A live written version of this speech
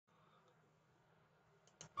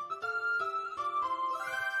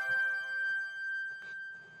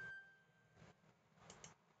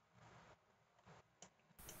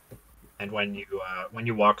And when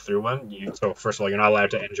you walk through one, so first of all, you're not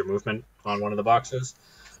allowed to end your movement on one of the boxes.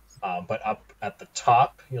 But up at the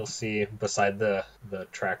top, you'll see beside the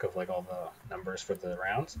track of like all the numbers for the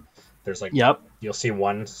rounds, there's like you'll see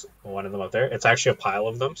one of them up there. It's actually a pile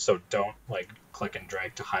of them, so don't like click and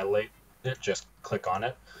drag to highlight it. Just click on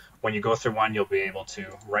it. When you go through one, you'll be able to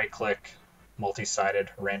right click,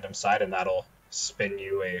 multi-sided, random side, and that'll spin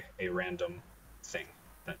you a random thing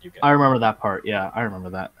that you get. I remember that part. Yeah, I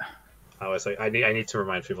remember that. I was like, I need to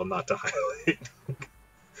remind people not to highlight.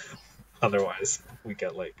 Otherwise, we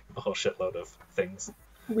get like a whole shitload of things.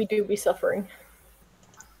 We do be suffering.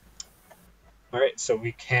 All right, so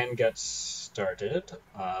we can get started.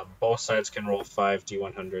 Both sides can roll 5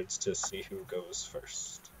 D100s to see who goes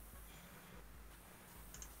first.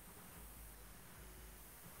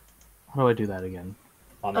 How do I do that again?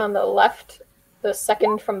 On the left, the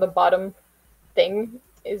second from the bottom thing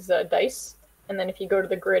is dice. And then if you go to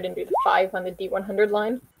the grid and do the 5 on the D100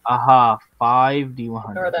 line. Aha, 5 D100.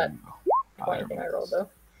 Ignore that 20 thing I rolled, though.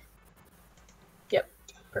 Yep,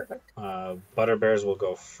 perfect. Butterbears will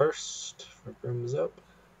go first. Room's up.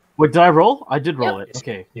 Wait, did I roll? I did roll it.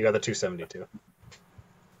 Okay. You got the 272.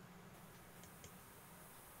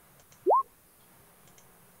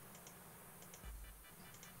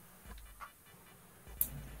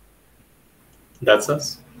 That's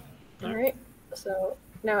us. All right. So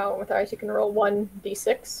now with ours, you can roll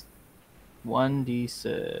 1d6.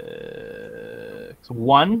 1d6.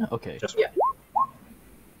 1? Okay. Just yeah.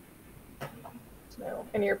 So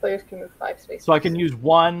any of your players can move 5 spaces. So I can use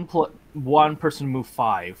one person to move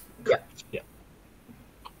 5. Yeah. Yeah.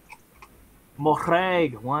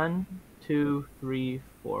 Moreg. 1, 2, 3,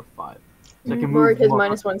 4, 5. So I can Morg move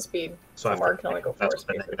has -1 speed. So Morg can only go 4 that's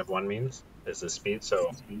what the spaces. -1 means. Is the speed.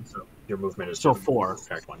 So your movement is So 4.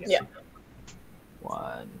 Correct one. Yes. Yeah.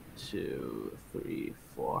 1, 2, 3,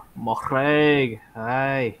 4. Moreg.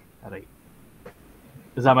 Hi. Alright.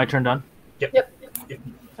 Is that my turn done? Yep. Yep.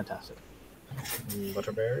 Fantastic.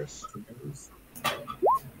 Butterbears.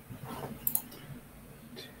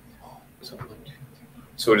 So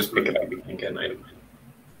we'll just pick it up and get an item.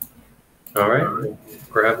 All right,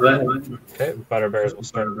 grab that. Okay, Butterbears will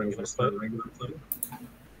start regular play.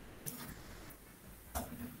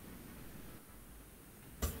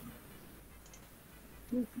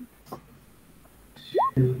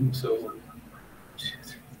 So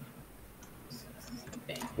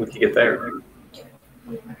we can get there.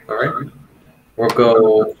 All right, we'll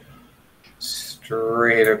go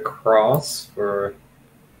straight across for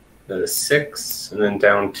the 6, and then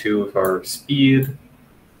down 2 with our speed,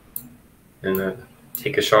 and then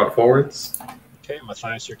take a shot forwards. Okay,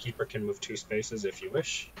 Matthias, your keeper, can move 2 spaces if you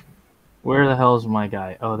wish. Where the hell is my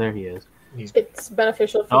guy? Oh, there he is. It's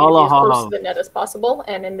beneficial for you to be as close to the net as possible,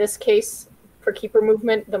 and in this case, for keeper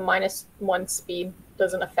movement, the -1 speed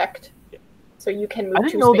doesn't affect. Yeah. So you can move 2 I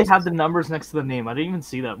didn't know spaces. they had the numbers next to the name. I didn't even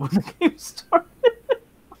see that when the game started.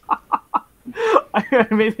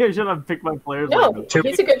 Maybe I should have picked my players. No, like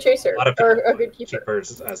he's a good chaser, A lot of or people a good keeper.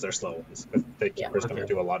 keepers as their slow ones. But the keepers Okay. don't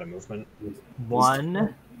do a lot of movement.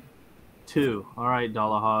 1, 2. All right,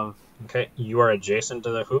 Dolahov. Okay, you are adjacent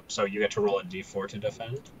to the hoop, so you get to roll a d4 to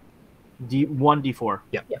defend. 1 D4.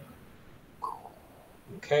 Yeah.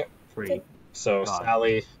 Okay. 3. So God.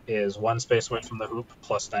 Sally is 1 space away from the hoop,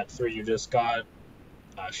 plus that 3 you just got.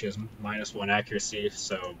 She has -1 accuracy,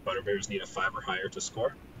 so Butterbears need a 5 or higher to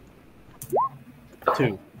score.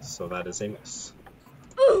 2. So that is a miss.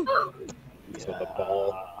 So the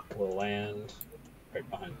ball will land right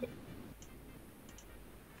behind them.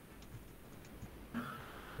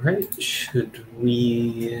 Right, should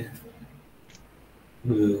we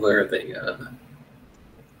move? Where are they?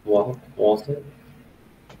 Walter?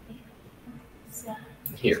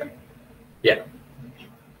 Here. Yeah.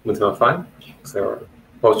 With about 5? So,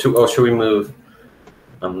 should we move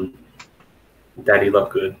Daddy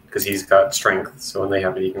Lovegood? Because he's got strength, so when they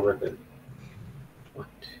have it, he can rip it. 1,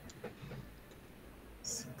 2,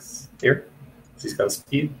 6. Here. So he's got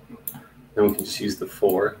speed. Then we can just use the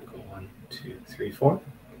 4. Go 1, 2, 3, 4.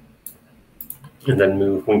 And then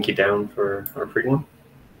move Winky down for our free one.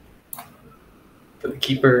 For the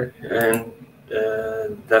keeper, and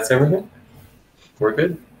that's everything. We're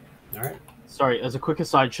good. All right. Sorry, as a quick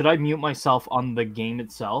aside, should I mute myself on the game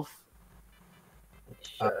itself?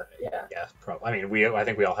 Sure, yeah. Yeah, probably. I mean, I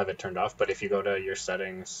think we all have it turned off, but if you go to your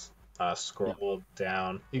settings, scroll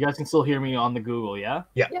down. You guys can still hear me on the Google, yeah?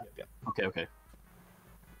 Yeah. Okay.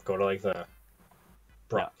 Go to like the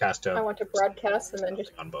broadcast. I want to broadcast and then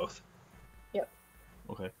just on both.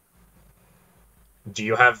 Okay. Do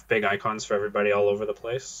you have big icons for everybody all over the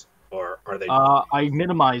place, or are they? I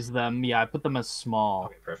minimized them. Yeah, I put them as small.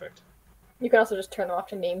 Okay, perfect. You can also just turn them off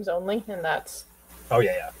to names only, and that's Oh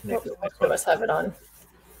yeah. what most of us have it on.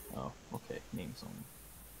 Oh, okay. Names only.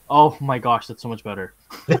 Oh my gosh, that's so much better.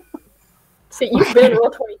 See, you've been in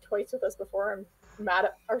Roll20 twice with us before. I'm mad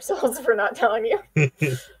at ourselves for not telling you.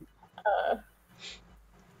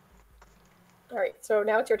 All right, so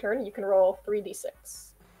now it's your turn. You can roll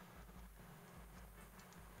 3d6.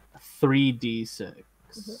 3d6.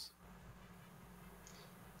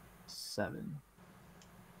 7.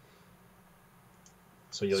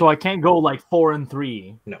 So I can't go like 4 and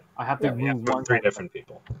 3. No. I have to you have move to one. move 3 different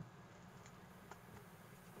people.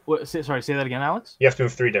 What, sorry, say that again, Alex? You have to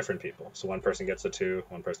move 3 different people. So one person gets a 2,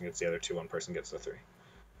 one person gets the other 2, one person gets the 3.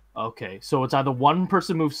 Okay, so it's either one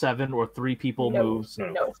person moves 7 or 3 people moves.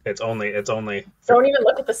 No. It's only. Don't even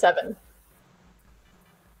look at the 7.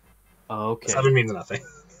 Okay. 7 means nothing.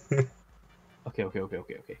 Okay.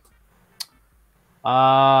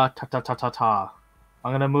 Ta.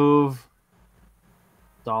 I'm gonna move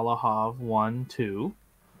Dolahov 1, 2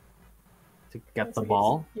 to get the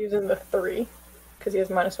ball. He's using the 3 because he has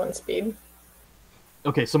 -1 speed.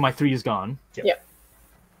 Okay, so my 3 is gone. Yep.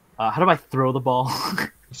 How do I throw the ball?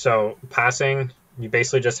 So passing, you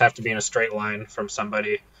basically just have to be in a straight line from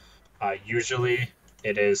somebody. Usually,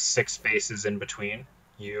 it is 6 spaces in between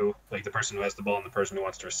you, like the person who has the ball and the person who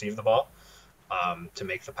wants to receive the ball, to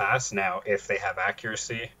make the pass. Now, if they have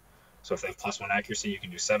accuracy, so if they have +1 accuracy, you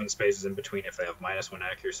can do 7 spaces in between. If they have -1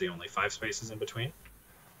 accuracy, only 5 spaces in between.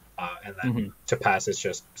 And then to pass is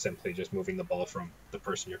just simply just moving the ball from the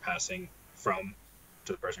person you're passing from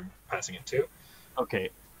to the person you're passing it to.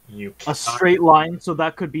 Okay. You a straight line, so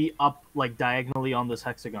that could be up like diagonally on this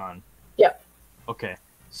hexagon. Yep. Okay.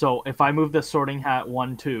 So if I move the sorting hat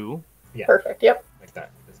 1, 2. Yeah. Perfect. Yep. Like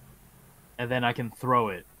that. And then I can throw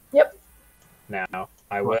it. Yep. Now,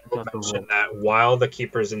 I will mention that while the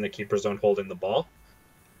keeper's in the keeper zone holding the ball,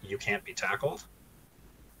 you can't be tackled.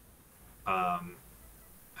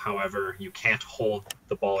 However, you can't hold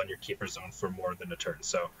the ball in your keeper zone for more than a turn.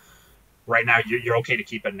 So right now, you're okay to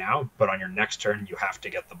keep it now, but on your next turn, you have to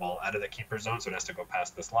get the ball out of the keeper zone, so it has to go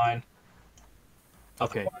past this line.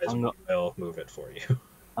 Okay. Otherwise, we'll move it for you.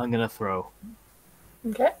 I'm going to throw.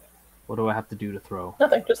 Okay. What do I have to do to throw?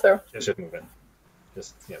 Nothing, just throw. Just move it.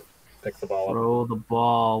 Just, pick the ball up. Throw the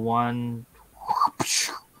ball. 1.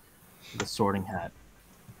 The sorting hat.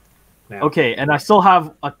 Now, okay, and I still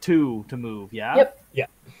have a 2 to move, yeah? Yep. Yeah.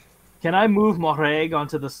 Can I move Moreg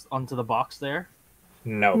onto the box there?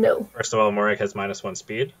 No. First of all, Moreg has -1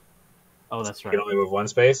 speed. Oh, that's right. You can only move 1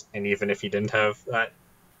 space, and even if you didn't have that,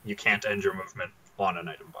 you can't end your movement on an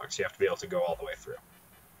item box. You have to be able to go all the way through.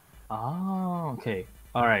 Oh, okay.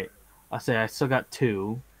 All right. I say I still got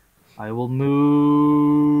 2. I will move.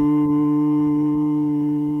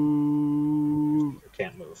 You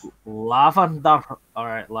can't move. Lavender. All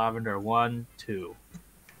right, Lavender. 1, 2.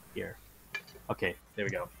 Here. Okay, there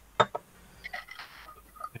we go.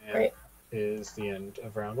 And Great. is the end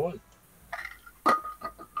of round 1.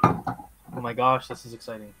 Oh my gosh, this is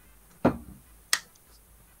exciting.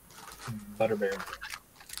 Butterbear.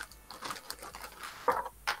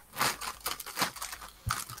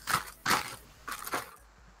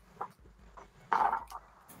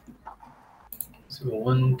 So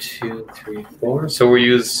 1, 2, 3, 4. So we'll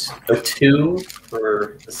use a 2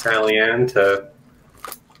 for Sally Ann to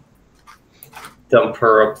dump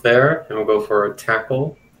her up there, and we'll go for a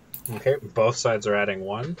tackle. Okay, both sides are adding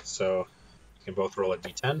 1, so you can both roll a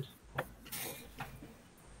d10.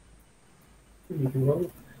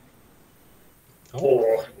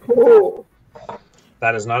 Oh. Ooh.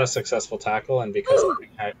 That is not a successful tackle, and because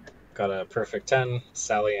I got a perfect 10,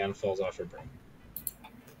 Sally Ann falls off her brain.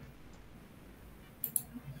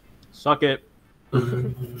 Suck it.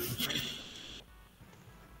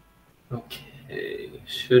 Okay,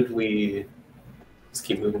 should we just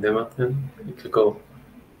keep moving them up then? We could go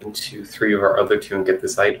into 3 of our other 2 and get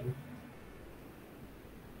this item.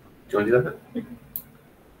 Do you want to do that?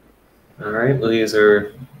 Alright, we'll use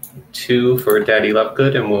our 2 for Daddy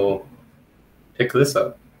Lovegood, and we'll pick this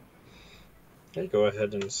up. Okay, go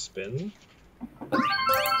ahead and spin.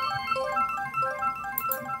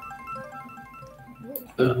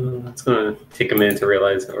 It's going to take a minute to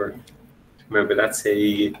realize, or remember, that's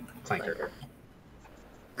a Clanker.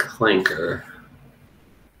 clanker.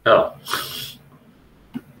 Oh.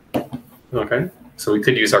 Okay, so we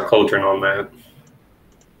could use our cauldron on that.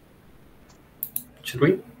 Should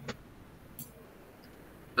we?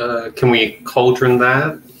 Can we cauldron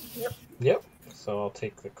that? Yep. So I'll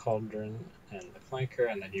take the cauldron and the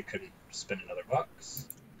clanker, and then you can spin another box.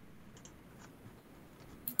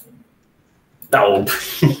 Oh.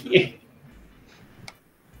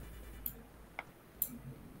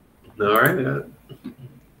 All right, I got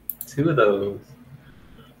 2 of those.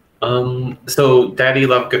 So Daddy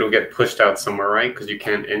Lovegood will get pushed out somewhere, right? Because you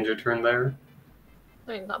can't end your turn there.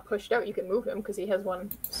 I mean, not pushed out. You can move him because he has 1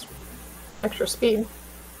 extra speed.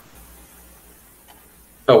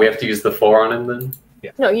 Oh, we have to use the 4 on him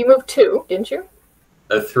then? No, you moved 2, didn't you?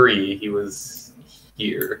 A 3, he was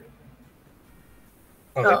here.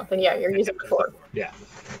 Oh, then yeah, you're using the 4. Yeah.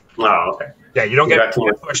 Oh, okay. Yeah, you don't You get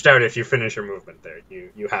got 2 pushed out if you finish your movement there.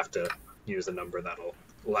 You have to use a number that'll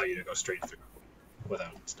allow you to go straight through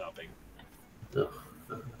without stopping. Oh.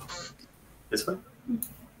 This way?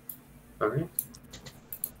 Alright.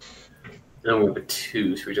 Now we have a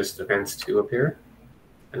 2. Should we just advance 2 up here?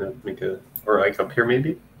 And then make a... Or like up here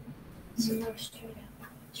maybe? No, straight up.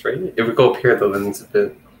 Straight? If we go up here though, then it's a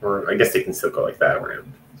bit... Or I guess they can still go like that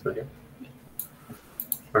around. So here.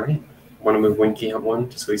 Alright. Want to move Winky up 1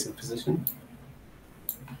 just so he's in position?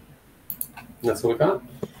 That's what we got.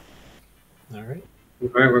 Alright.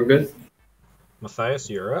 Alright, we're good. Matthias,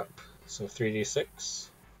 you're up. So 3d6.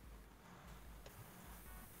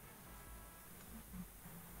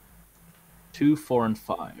 2, 4, and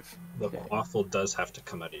 5. The Okay. waffle does have to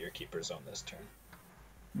come out of your keeper zone this turn.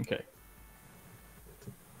 Okay.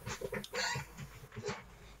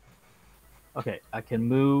 Okay, I can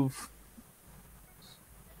move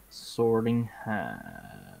Sorting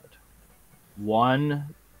Hat.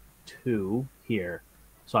 1, 2 here.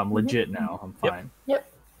 So I'm legit now. I'm Yep. fine.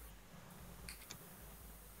 Yep.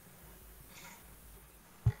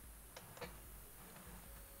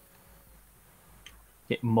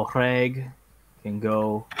 Okay, Moreg can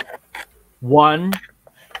go 1,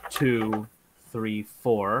 2, 3,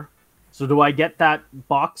 4. So do I get that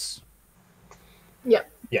box? Yeah,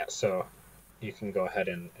 so you can go ahead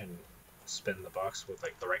and spin the box with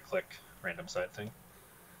like the right click random side thing.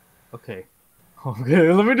 Okay.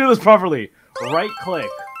 Okay, let me do this properly. Right click.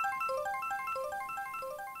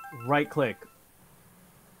 Right click.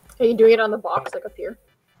 Are you doing it on the box, like up here?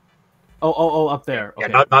 Oh, up there. Yeah,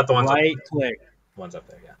 Okay. not the ones right up, click. ones up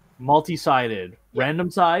there, yeah. Multi-sided.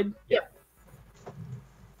 Random side?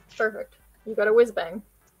 Perfect. You got a whiz bang.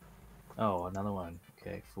 Oh, another one.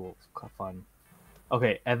 Okay, fun.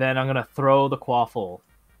 Okay, and then I'm gonna throw the quaffle.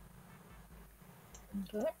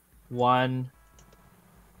 Okay. 1,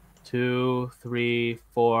 2, 3,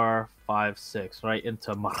 4, 5, 6. Right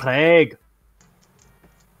into Mareg.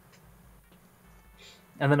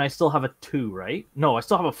 And then I still have a 2, right? No, I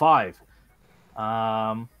still have a 5.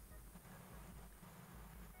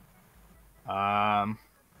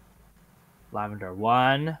 Lavender.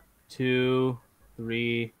 1, 2,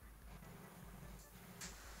 3,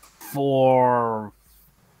 4,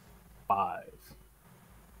 5.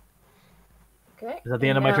 Okay. Is that the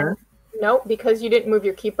end of my turn? No, because you didn't move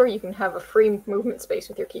your keeper, you can have a free movement space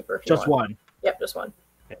with your keeper if you Just want. one. Yep, just one.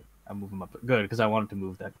 Okay, I move him up. Good, because I wanted to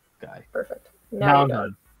move that guy. Perfect. Now Now I'm you're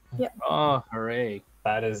done. done. Yep. Oh, hooray.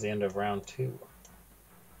 That is the end of round 2.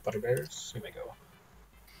 Butterbears, you may go.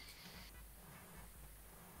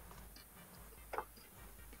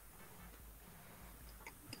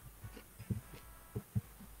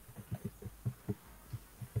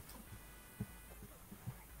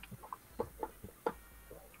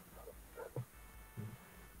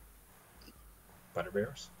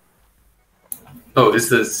 Butterbears. Oh, is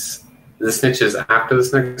this... The snitch is after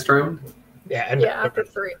this next round? Yeah, and Yeah, after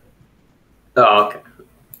 3. Oh, okay.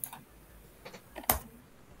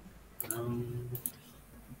 Um,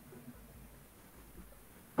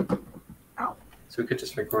 so we could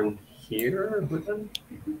just make one here with them?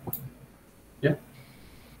 Yeah.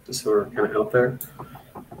 Just so we're kind of out there.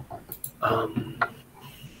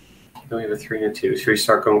 Then we have a 3 and a 2. Should we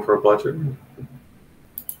start going for a bludgeon? What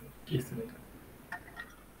do you think?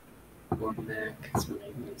 One neck is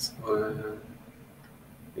maintenance.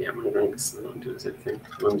 Yeah, I'm gonna don't do this anything.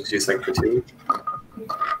 I'm gonna just use like the 2.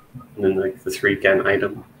 And then like the 3 again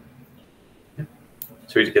item. Yeah.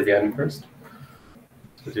 Should we just get the item first?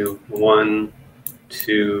 So do 1,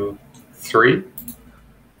 2, 3.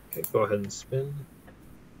 Okay, go ahead and spin.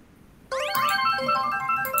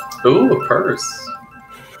 Ooh, a purse.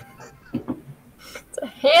 It's a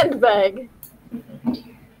handbag.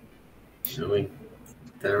 Showing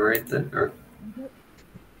that right there. And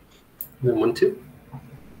then 1, 2.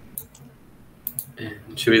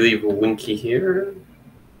 And should we leave a Winky here?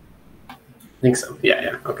 I think so.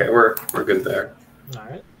 Yeah. Okay, we're good there. All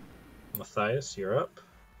right. Matthias, you're up.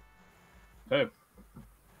 Okay.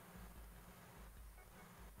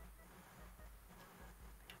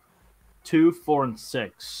 Two, 4, and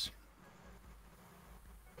 6.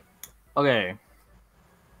 Okay.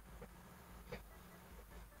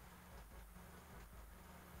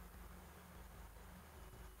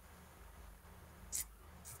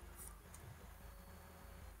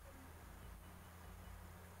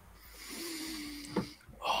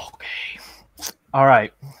 All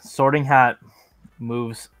right. Sorting Hat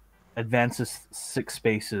advances 6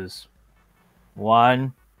 spaces.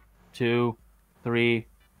 1, 2, 3,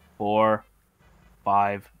 4,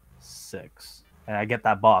 5, 6. And I get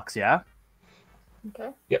that box, yeah?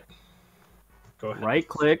 Okay. Go ahead. Right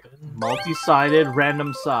click, multi-sided,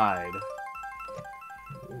 random side.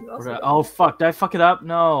 You also get- Oh, fuck. Did I fuck it up?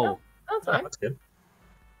 No. That's Oh, fine. that's good.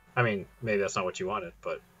 I mean, maybe that's not what you wanted,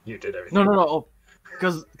 but you did everything. No. Oh,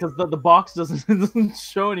 because the box doesn't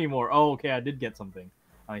show anymore. Oh, okay. I did get something.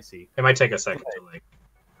 I see. It might take a second to like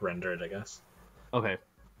render it, I guess. Okay.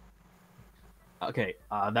 Okay.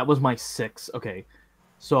 That was my 6. Okay.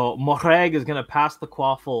 So Moreg is gonna pass the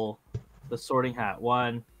quaffle, the Sorting Hat.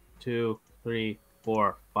 1, 2, 3,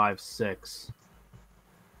 4, 5, 6.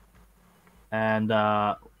 And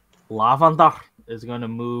Lavandar is gonna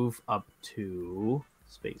move up 2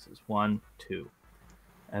 spaces. 1, 2.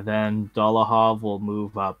 And then Dolahov will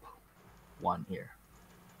move up 1 here.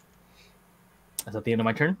 Is that the end of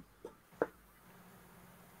my turn? I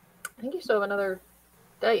think you still have another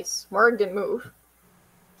dice. Morg didn't move.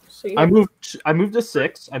 So you I moved a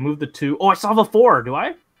 6. I moved the 2. Oh, I still have a 4. Do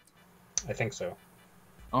I? I think so.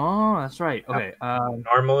 Oh, that's right. Okay.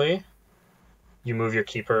 Normally, you move your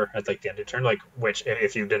keeper at like the end of your turn, like which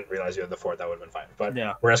if you didn't realize you had the 4, that would have been fine. But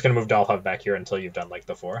Yeah. we're just gonna move Dalhov back here until you've done like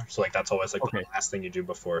the 4. So like that's always like Okay. the last thing you do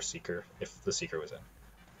before Seeker, if the Seeker was in.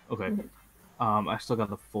 Okay. Mhm. I still got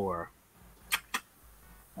the 4.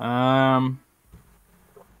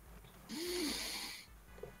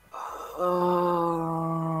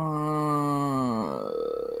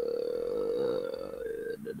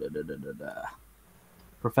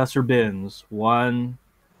 Professor Bins. 1,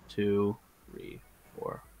 2, 3,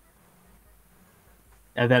 4.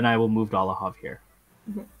 And then I will move Dolahov here.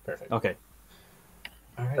 Perfect. Okay.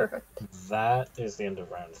 All right. Perfect. That is the end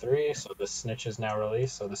of round 3. So the snitch is now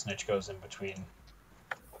released. So the snitch goes in between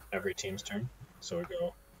every team's turn. So we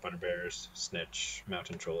go Butterbears, Snitch,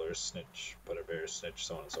 Mountain Trollers, Snitch, Butterbears, Snitch,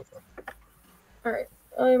 so on and so forth. All right.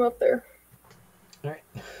 I'm up there. All right.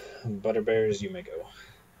 Butterbears, you may go.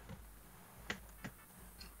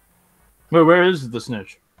 Wait, where is the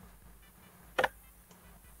snitch?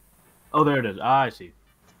 Oh, there it is. I see.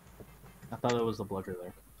 I thought it was the bludger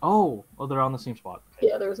there. Oh, they're on the same spot. Okay.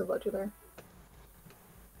 Yeah, there was a bludger there.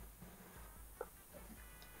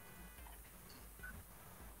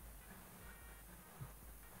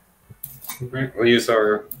 Right. We'll use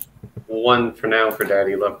our 1 for now for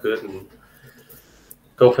Daddy Lovegood and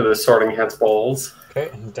go for the Sorting Hat's balls. Okay.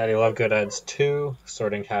 Daddy Lovegood adds 2.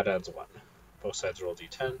 Sorting Hat adds 1. Both sides roll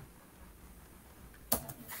d10.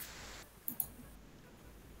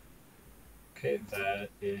 Okay, that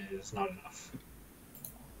is not enough.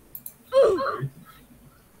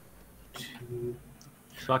 2,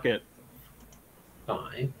 Suck it.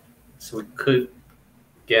 5. So we could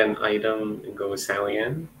get an item and go with Sally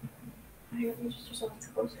Ann. I just yourself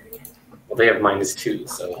closer again. Well, they have -2,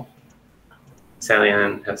 so Sally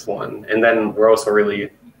Ann has 1. And then we're also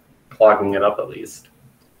really clogging it up at least.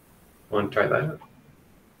 Want to try that?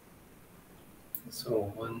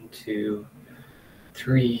 So 1, 2,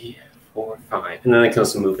 3, 4, 5. And then they can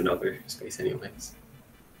also move another space anyways.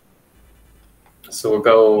 So we'll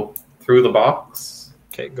go through the box.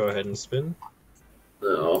 Okay, go ahead and spin.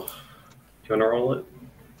 No. Do you want to roll it?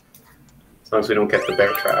 As long as we don't get the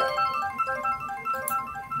bear trap.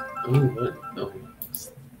 Oh, what? Oh.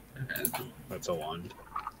 That's a wand.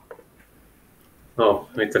 Oh,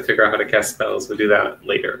 we have to figure out how to cast spells. We'll do that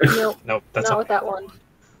later. Nope. Nope, that's Not with that one.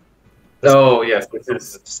 Oh, yes, this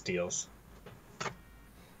is... It steals.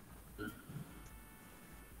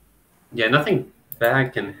 Yeah, nothing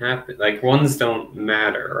bad can happen. Like, ones don't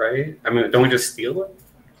matter, right? I mean, don't we just steal it?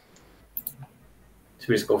 Should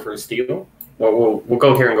we just go for a steal? Well, we'll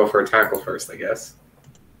go here and go for a tackle first, I guess.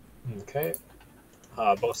 Okay.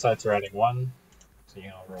 Both sides are adding 1. So you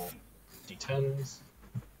know, roll d10s.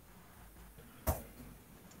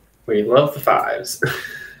 We love the 5s.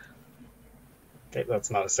 Okay, that's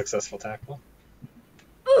not a successful tackle.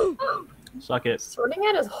 Suck it. Sorting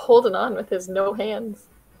Hat is holding on with his no hands.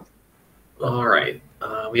 All right.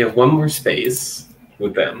 We have 1 more space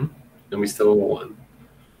with them, and we still have 1.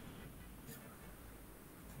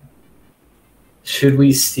 Should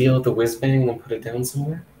we steal the whiz bang and put it down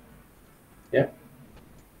somewhere? Yeah.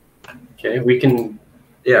 Okay, we can.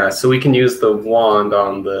 Yeah, so we can use the wand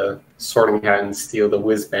on the Sorting Hat and steal the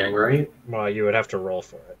whiz bang, right? Well, you would have to roll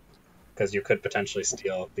for it. Because you could potentially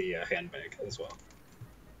steal the handbag as well.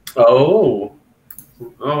 Oh.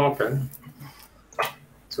 Oh, okay.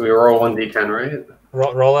 So we roll 1d10, right?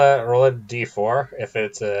 Roll a d4. If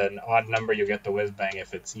it's an odd number, you get the whiz bang.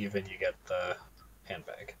 If it's even, you get the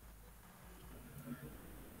handbag.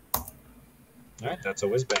 All right, that's a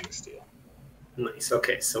whiz bang steal. Nice.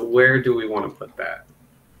 Okay, so where do we want to put that?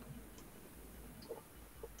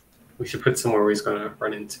 We should put somewhere where he's going to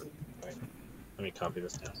run into. Right. Let me copy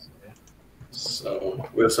this down. Yeah. So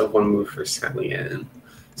we also have one move for Sally Ann.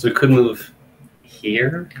 So we could move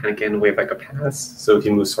here, kind of get in the way of like a pass. So if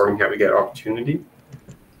you move Sorting Hat, we get opportunity.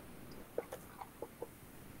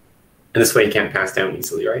 And this way you can't pass down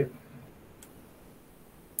easily, right?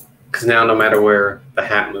 Because now no matter where the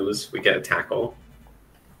hat moves, we get a tackle.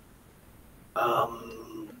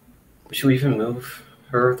 Should we even move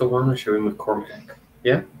her the one, or should we move Cormac?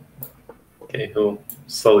 Yeah? Okay, he'll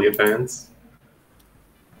slowly advance.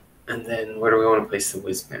 And then where do we want to place the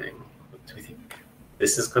whiz bang? Do we think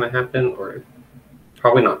this is going to happen, or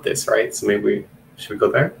probably not this, right? So maybe should we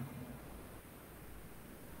go there?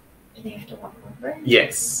 Do they have to walk over?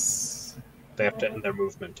 Yes. They have to end their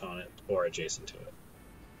movement on it or adjacent to it.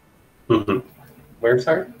 Mm-hmm. Where,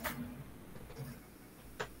 sorry?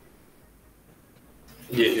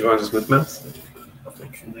 You want to just move the mouse?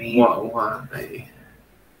 Why?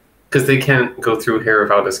 Because they can't go through here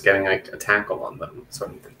without us getting like a tackle on them. That's what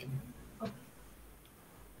I'm thinking.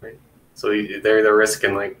 Right. So they're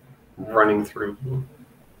risking like running through.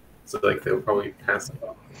 So like they'll probably pass it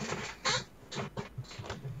off.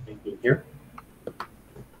 Maybe here.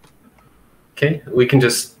 Okay, we can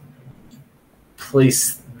just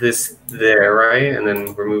place this there, right, and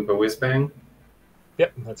then remove a whiz bang.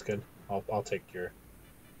 Yep, that's good. I'll take your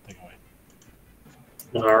thing away.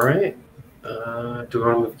 All right. Do we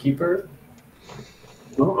want to move keeper?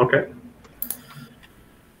 No. Okay.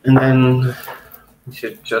 And then we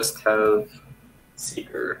should just have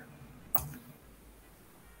seeker.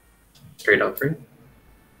 Straight up 3.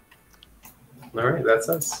 All right, that's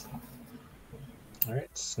us. All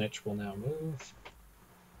right, Snitch will now move.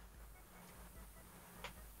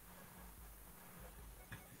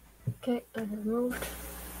 Okay, I have moved.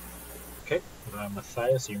 Okay,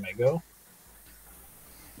 Matthias, you may go.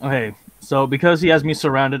 Okay, so because he has me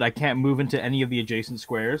surrounded, I can't move into any of the adjacent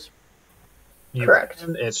squares. You Correct.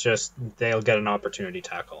 can, it's just they'll get an opportunity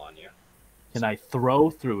tackle on you. Can I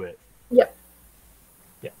throw through it? Yep.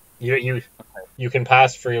 You can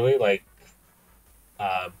pass freely, like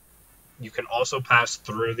you can also pass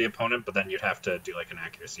through the opponent, but then you'd have to do like an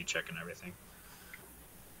accuracy check and everything,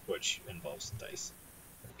 which involves dice.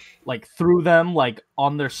 Like through them, like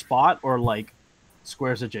on their spot, or like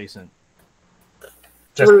squares adjacent?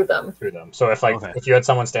 Just Through them. Through them. So if Okay. if you had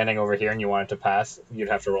someone standing over here and you wanted to pass, you'd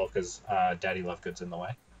have to roll because Daddy Lovegood's in the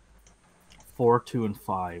way. 4, 2, and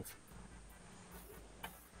 5.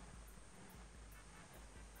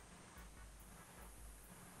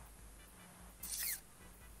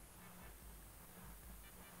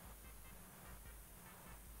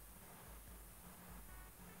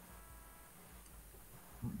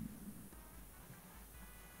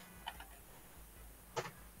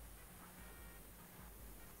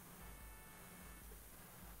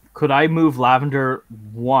 Could I move Lavender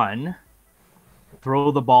 1,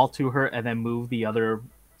 throw the ball to her, and then move the other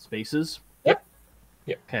spaces? Yep.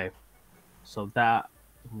 Yep. Okay. So that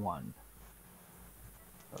 1.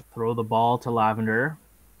 I'll throw the ball to Lavender,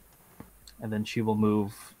 and then she will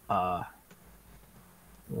move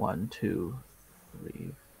 1, 2,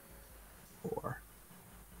 3, 4.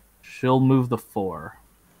 She'll move the 4.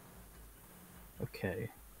 Okay.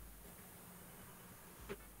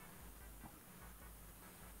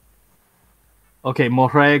 Okay,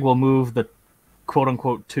 Morag will move the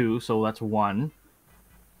quote-unquote 2, so that's 1.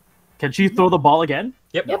 Can she throw the ball again?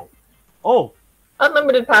 Yep. Yep. Oh,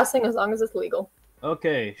 Unlimited passing as long as it's legal.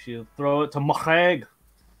 okay. She'll throw it to Morag.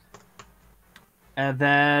 And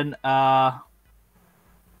then, now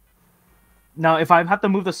if I have to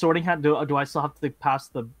move the Sorting Hat, do I still have to pass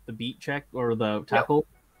the beat check or the tackle?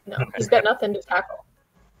 No, Okay. he's got nothing to tackle.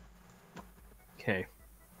 Okay.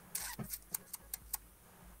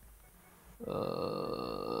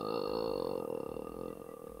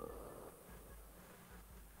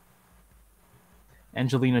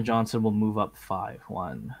 Angelina Johnson will move up 5.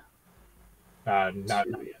 1. Not yet.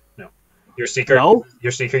 No. Your seeker. No?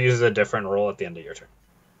 Your seeker uses a different roll at the end of your turn.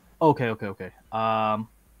 Okay.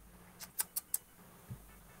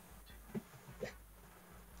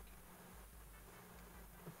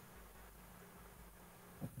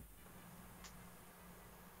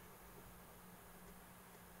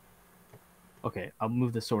 Okay, I'll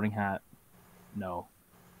move the Sorting Hat. No.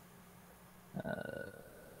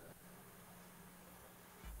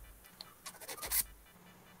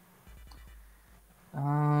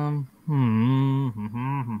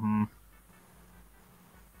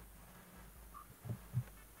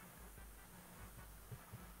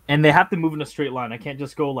 And they have to move in a straight line. I can't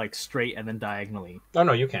just go like straight and then diagonally. Oh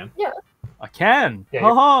no, you can. I can. Yeah,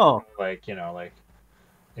 Oh, Like like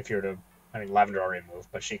if you were to, I mean, Lavender already moved,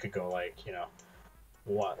 but she could go like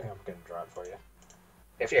what? I'm gonna draw it for you.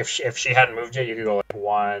 If she hadn't moved yet, you could go like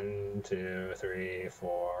 1, 2, 3,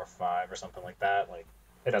 4, 5 or something like that. Like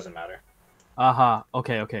it doesn't matter. aha.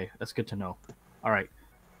 Okay. That's good to know. All right.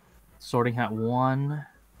 Sorting hat 1,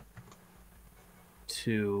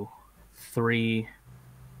 2, 3,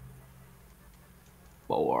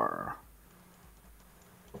 4.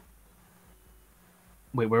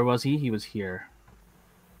 Wait, where was he? He was here.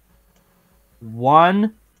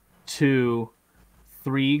 1, 2,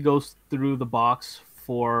 3 goes through the box.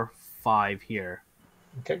 4, 5 here.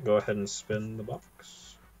 Okay, go ahead and spin the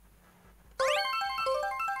box.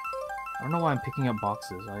 I don't know why I'm picking up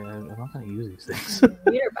boxes. I'm not gonna use these things.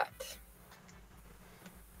 Meter bat.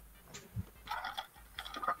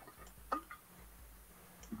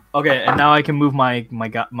 Okay, and now I can move my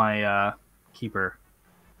keeper.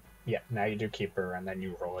 Yeah, now you do keeper, and then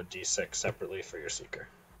you roll a d6 separately for your seeker.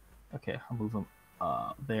 Okay, I'll move him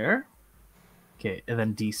there. Okay, and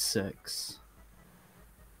then d6.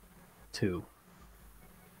 2.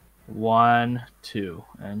 1, 2.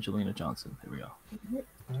 Angelina Johnson. There we go.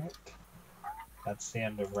 All right. That's the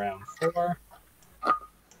end of round 4.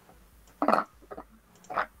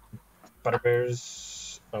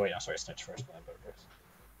 Butterbears. Oh wait, sorry, Snitch first, then Butterbears.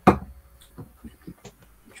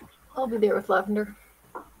 I'll be there with Lavender.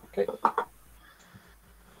 Okay.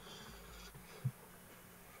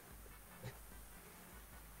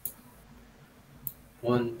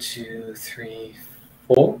 One, 2, 3,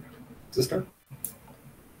 4. Sister.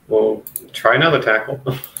 We'll try another tackle.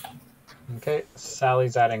 Okay,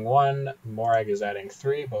 Sally's adding 1, Morag is adding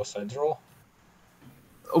 3, both sides roll.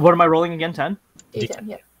 What am I rolling again? 10? D10,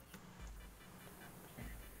 yeah.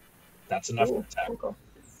 That's enough Ooh, to attack. cool.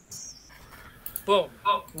 Boom.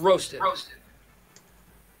 Roasted.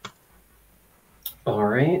 All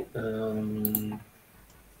right.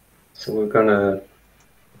 So we're gonna.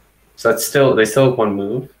 So that's still they still have one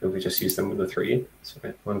move. If we just use them with the 3. So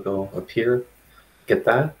I want to go up here, get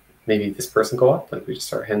that. Maybe this person go up. Like we just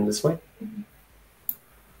start heading this way. Mhm.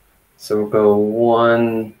 So we'll go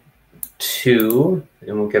 1, 2,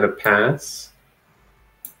 and we'll get a pass.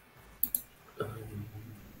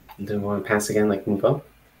 And then we want to pass again, like move up,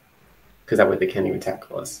 because that way they can't even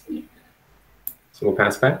tackle us. So we'll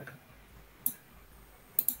pass back.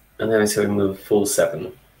 And then I say we move full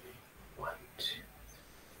 7. 1, 2.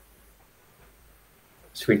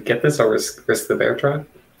 Should we get this or risk the bear trap?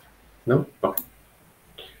 No? Okay.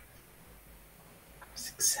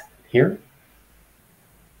 6, 7 here.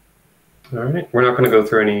 All right. We're not going to go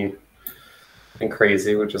through anything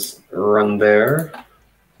crazy. We'll just run there.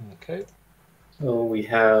 Okay. So we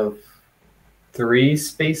have 3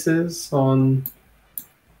 spaces on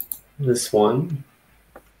this one.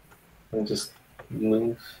 I'll just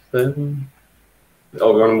move them.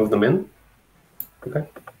 Oh, we want to move them in? Okay.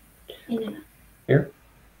 In Here?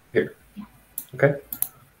 Here. Yeah. Okay.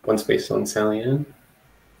 1 space on Sally Ann.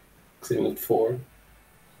 So we moved 4.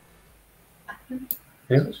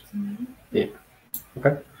 Yeah. Yeah.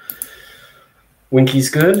 Okay. Winky's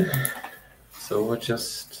good. So we'll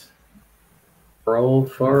just roll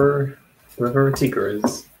for whoever Tigger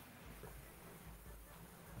is.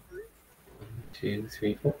 1, 2,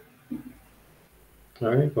 3, 4.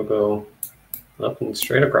 All right, we'll go up and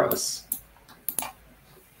straight across. All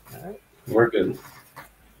right. We're good.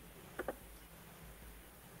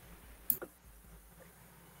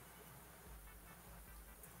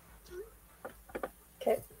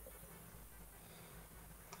 Okay.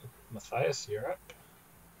 Matthias, you're up.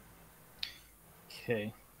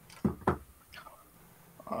 Okay.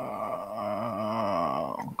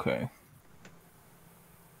 Okay.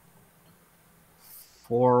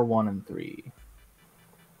 4, 1, and 3.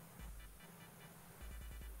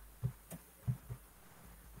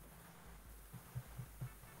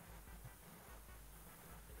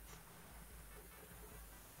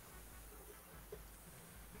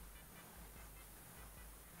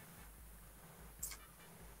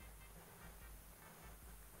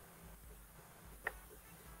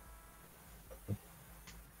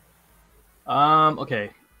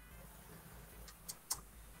 Okay.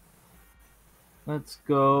 Let's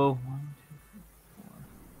go. 1,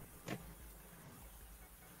 2, 3, 4.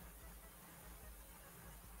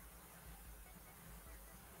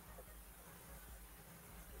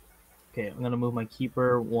 Okay, I'm gonna move my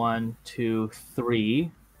keeper 1, 2,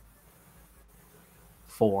 3,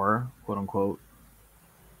 4, quote unquote.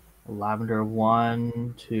 Lavender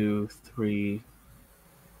 1, 2, 3,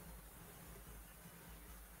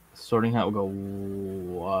 Sorting Hat will go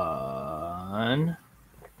 1.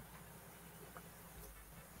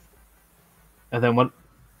 And then what?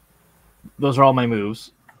 Those are all my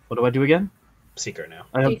moves. What do I do again? Seeker now.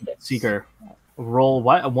 I have D6. Seeker. Roll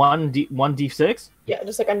what? 1d6? Yeah,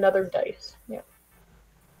 just like another dice. Yeah,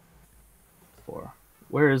 4.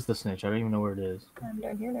 Where is the snitch? I don't even know where it is. I'm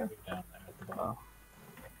down here now. Down there at the bottom.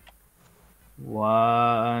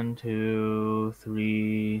 1, 2,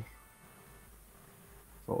 3,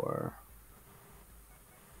 4.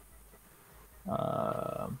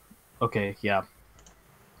 Okay, yeah.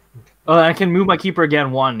 Oh, I can move my keeper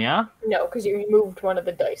again 1, yeah? No, because you moved one of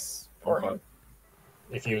the dice for Okay. him.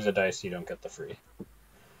 If you use a dice, you don't get the free.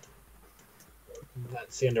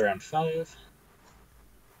 That's the end of round 5.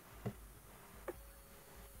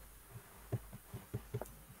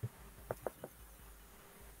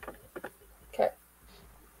 Okay.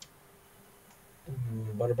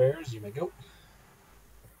 Butterbears, you may go.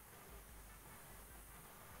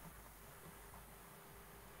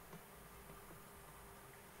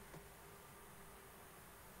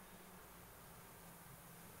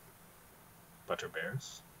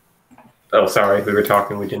 Butterbears. Oh, sorry. We were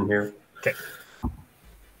talking. We didn't hear. Okay.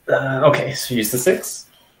 Okay, so use the 6.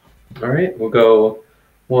 All right, we'll go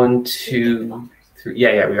 1, 2, 3.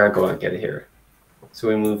 Yeah, we gotta go and get it here. So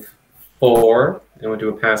we move 4, and we'll do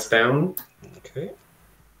a pass down, Okay.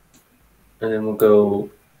 and then we'll go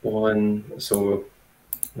 1. So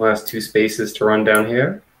last 2 spaces to run down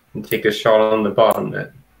here and take a shot on the bottom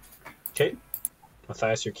net. Okay.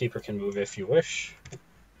 Matthias, your keeper can move if you wish.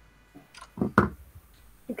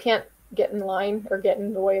 You can't get in line or get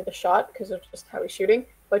in the way of the shot because of just how he's shooting,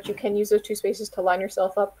 but you can use those 2 spaces to line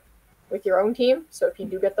yourself up with your own team. So if you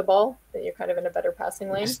do get the ball, then you're kind of in a better passing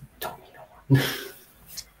lane. Just don't need no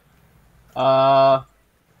one.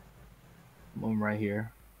 I'm right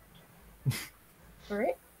here. All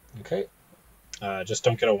right. Okay. Just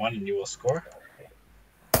don't get a 1 and you will score.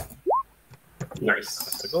 Nice.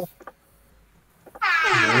 That's a goal.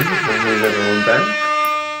 We'll move everyone back.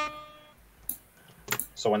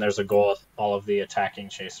 So when there's a goal, all of the attacking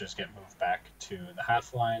chasers get moved back to the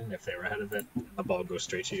half line if they were ahead of it, and the ball goes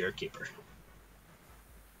straight to your keeper.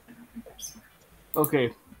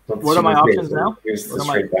 Okay. Let's What are my choose options this. now? Here's the What am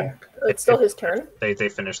straight back. It's still his turn. They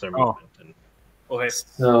finish their Oh. movement. And Okay.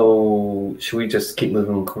 So should we just keep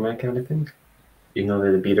moving Cormac out, I think? Even though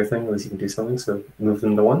they're the beater thing, at least you can do something. So move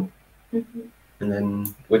them to 1. Mhm. And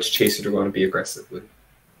then which chaser do we want to be aggressive with?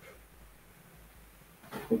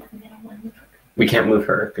 We can't move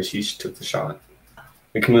her because she took the shot.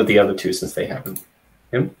 We can move the other 2 since they haven't.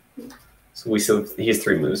 Him? So he has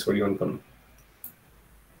 3 moves. Where do you want to put him?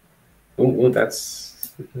 Oh,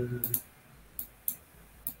 that's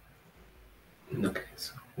okay.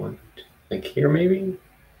 So 1, 2, like here maybe?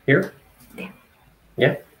 Here? Yeah.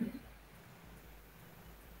 Yeah?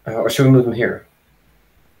 Or should we move him here?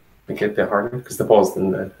 Make it a bit harder because the ball's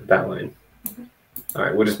in that line. All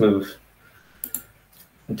right, we'll just move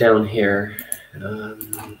down here.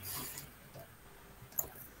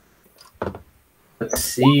 Let's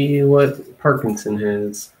see what Parkinson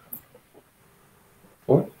has.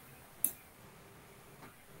 4?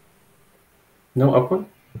 No, up 1?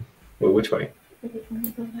 Wait, which way?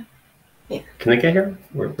 Yeah. Can they get here?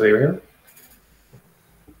 Were they here?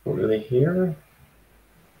 Were they here?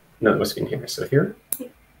 No, it must be in here. So here? Yeah.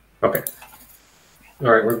 Okay.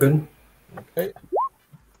 All right, we're good. okay.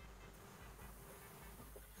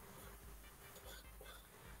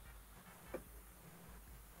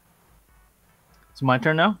 It's my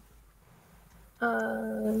turn now?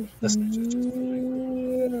 This-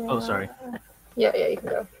 Yeah. Oh, sorry. Yeah, you can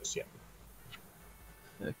go. Yeah.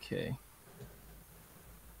 Okay.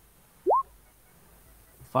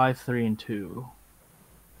 5, 3, and 2.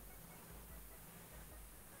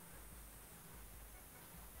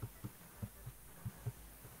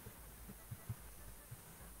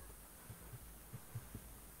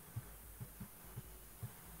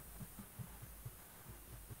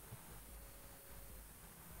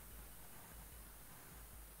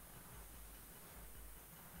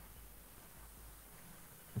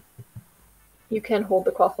 You can hold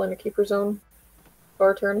the quaffle in a keeper zone for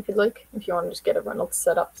a turn if you'd like. If you want to just get a Reynolds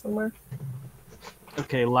set up somewhere.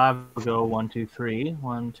 Okay, Lav will go 1, 2, 3.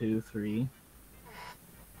 1, 2, 3.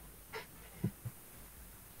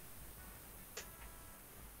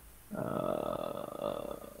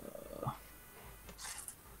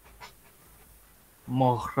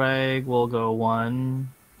 Mohreg will go 1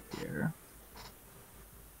 here.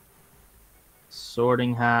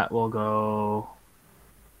 Sorting Hat will go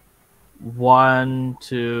 1,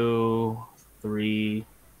 2, 3.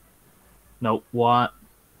 No, 1,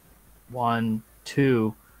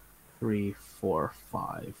 2, 3, 4,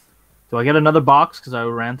 5. Do I get another box because I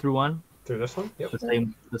ran through one? Through this one? Yep.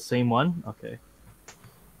 The same one? Okay.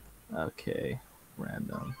 Okay.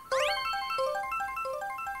 Random.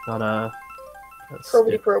 Got a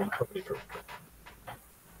Probity stick. probe.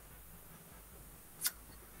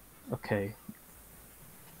 Okay.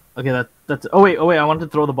 Okay, that's. Oh wait! I wanted to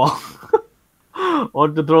throw the ball. I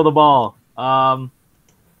wanted to throw the ball.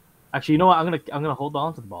 Actually, you know what? I'm gonna hold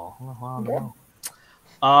on to the ball. Okay.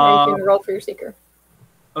 Now you can roll for your seeker.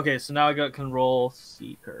 Okay, so now can roll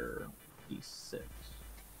seeker. D6.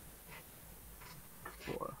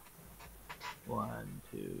 4. 1,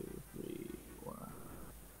 2, 3, 1.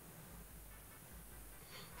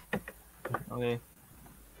 Okay.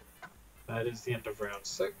 That is the end of round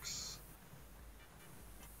 6.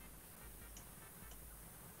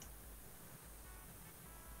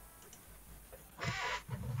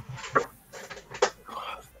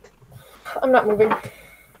 I'm not moving.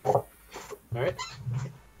 Alright.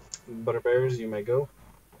 Butterbears, you may go.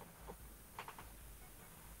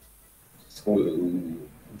 So,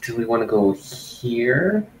 do we want to go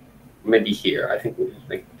here? Maybe here. I think we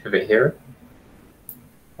like pivot here.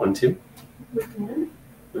 1, 2.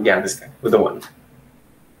 Yeah, this guy with the 1.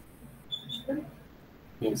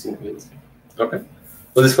 Okay.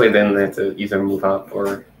 Well, this way then they have to either move up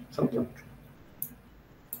or something.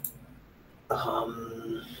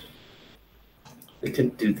 We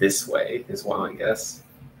could do this way as well, I guess.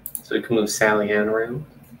 So we can move Sally Ann around.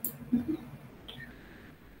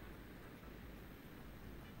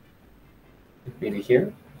 Maybe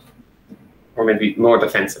here. Or maybe more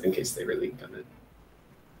defensive in case they really done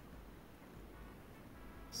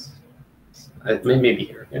it. Maybe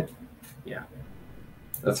here, yeah? Yeah.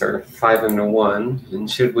 That's our 5 and a 1. And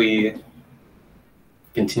should we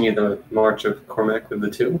continue the march of Cormac with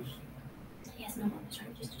the 2? Yes, no,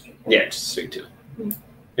 just straight. Yeah, just straight 2.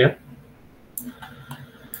 Yeah?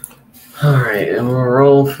 Alright, and we'll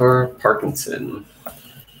roll for Parkinson.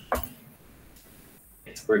 So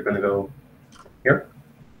we're going to go here?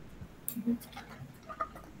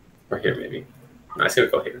 Or here, maybe. No, I say we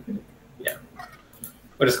go here. Yeah.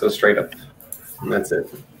 We'll just go straight up. And that's it.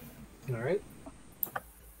 Alright.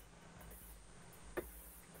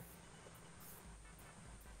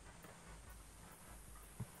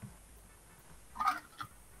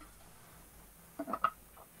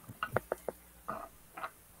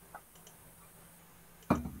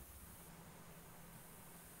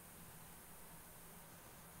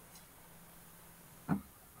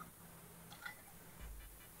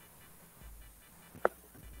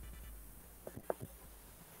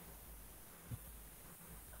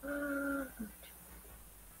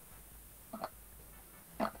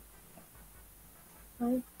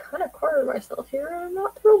 I kind of cornered myself here, and I'm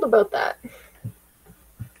not thrilled about that.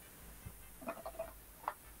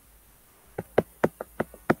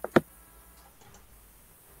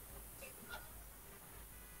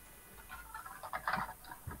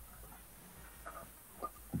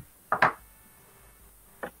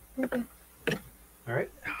 Okay. Alright.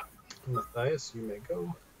 Matthias, you may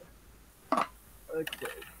go. Okay.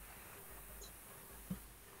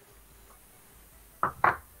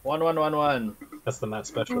 1, 1, 1, 1. That's the Matt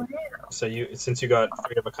special. So since you got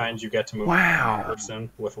 3 of a kind, you get to move Wow. one person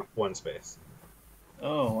with 1 space.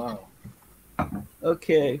 Oh wow.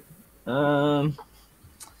 Okay.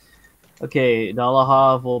 Okay,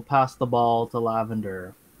 Dalahav will pass the ball to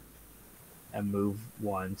Lavender and move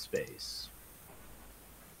 1 space.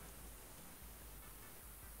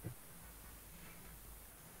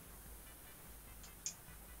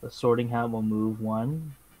 The Sorting Hat will move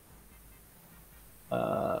 1.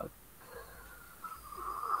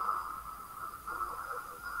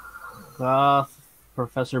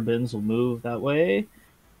 Professor Binns will move that way.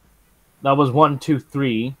 That was 1, 2,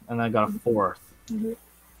 3, and I got a 4th. Mhm.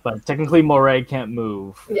 But technically, Moray can't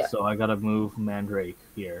move, Yeah. so I gotta move Mandrake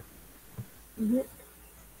here. Mhm.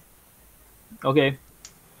 Okay.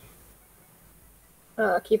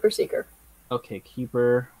 Keeper Seeker. Okay,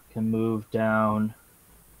 Keeper can move down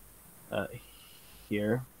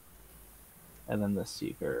here. And then the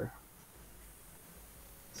Seeker.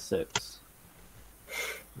 6.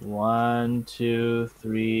 1, 2,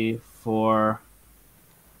 3, 4,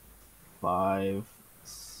 5,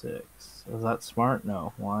 6. Is that smart?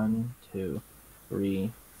 No. 1, 2,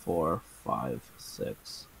 3, 4, 5,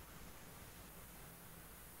 6.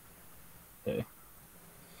 Okay.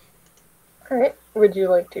 Alright. Would you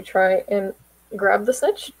like to try and grab the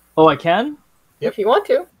snitch? Oh, I can? Yep. If you want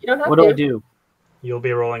to. You don't have What to. do I do? You'll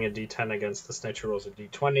be rolling a d10 against the snitch who rolls a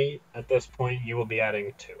d20. At this point, you will be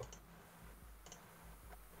adding 2.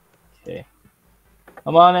 Okay.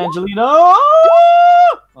 Come on, Angelina!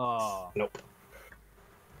 Oh. Nope.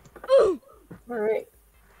 Alright.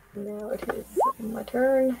 Now it is my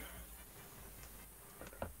turn.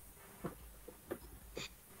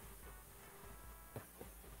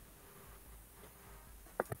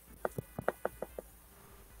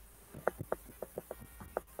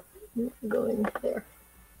 Going there.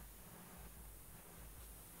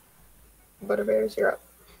 Butterbears, you're up.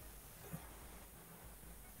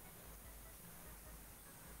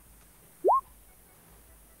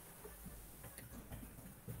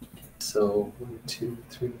 So 1, 2,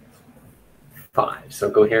 3, 5. So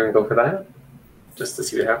go here and go for that, just to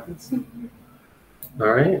see what happens. All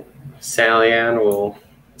right. Sally Ann will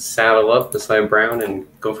saddle up beside Brown and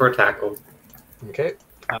go for a tackle. Okay.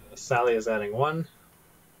 Sally is adding 1.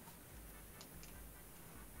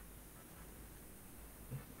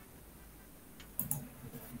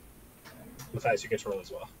 Matthias, you get to roll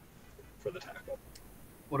as well for the tackle.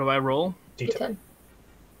 What do I roll? D10.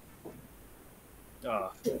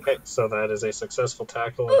 D10. Okay, so that is a successful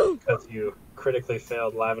tackle. Because you critically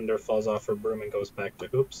failed, Lavender falls off her broom and goes back to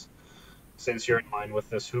hoops. Since you're in line with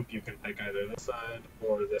this hoop, you can pick either this side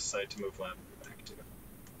or this side to move Lavender back to.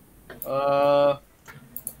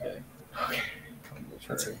 Okay. Okay.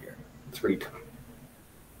 That's it here. 3 times.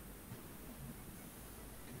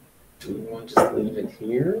 Do we want to just leave it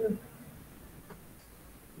here?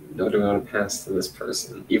 No, do we want to pass to this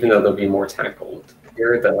person? Even though they'll be more tackled.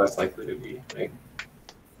 Here, they're less likely to be, right?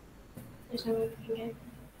 There's no way we can get.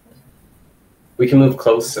 We can move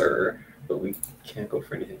closer, but we can't go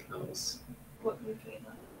for anything else. What move do we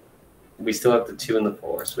have? We still have the 2 and the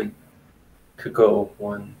 4, so we could go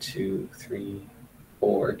 1, 2, 3,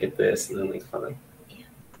 4, get this, and then like 5. Yeah.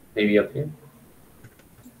 Maybe up here?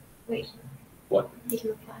 Wait. What? He can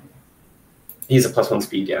move 5. He's a +1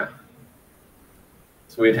 speed, yeah.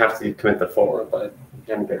 So we'd have to commit the 4, but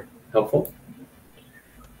can be helpful.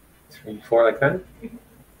 3, 4 like that. And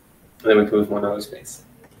then we can move 1 out of space.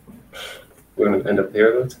 We're going to end up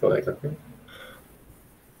here, though. Let's go like up here.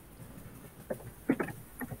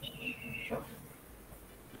 Sure.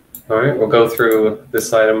 All right, we'll go through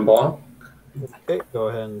this item block. Okay, go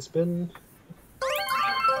ahead and spin.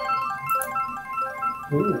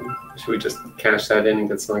 Ooh. Should we just cash that in and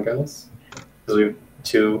get something else? Because we have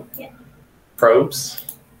 2 Yeah. probes.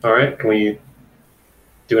 All right, can we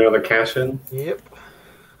do another cash in? Yep.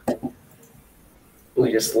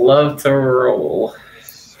 We just love to roll.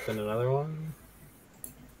 Spin another one.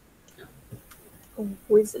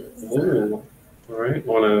 Whizzes. Ooh. All right,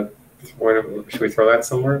 should we throw that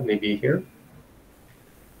somewhere? Maybe here?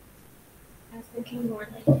 I was thinking more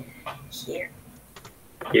like here.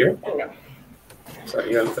 Here? Oh no.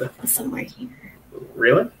 Sorry, you have to. Somewhere here.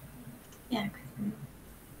 Really? Yeah.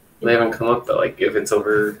 They haven't come up though. Like if it's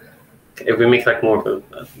over, if we make like more of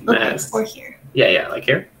a mess. Or here. Yeah, like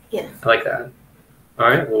here. Yeah. I like that. All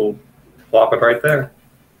right, we'll plop it right there.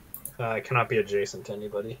 It cannot be adjacent to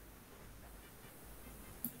anybody.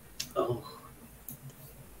 Oh.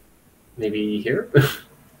 Maybe here?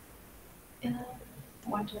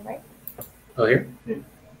 One to the right. Oh, here? Hmm.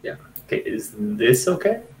 Yeah. Okay, is this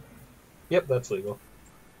okay? Yep, that's legal.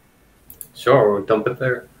 Sure, we'll dump it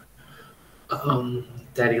there.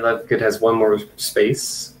 Daddy Lovegood has 1 more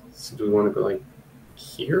space. So do we want to go like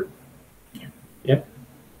here? Yeah. Yeah?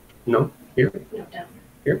 No? Here? No, down.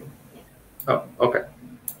 Here? Yeah. Oh, okay.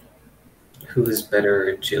 Who has better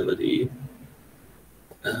agility?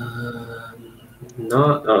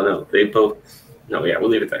 Not. Oh no, they both. No, yeah, we'll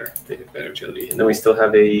leave it there. They have better agility, and then we still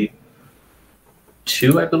have a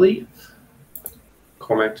 2, I believe.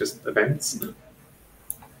 Cormac just advanced.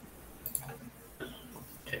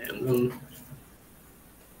 And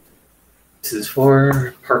this is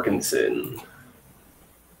for Parkinson.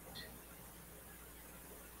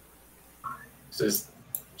 So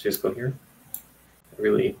just go here. It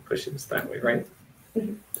really pushes that way, right?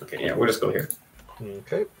 Mhm. Okay, yeah, we'll just go here.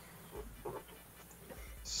 Okay.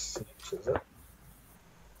 Snitches up.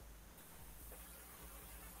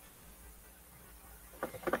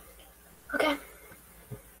 Okay.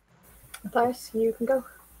 Matthias, you can go.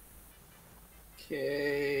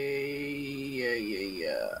 Okay.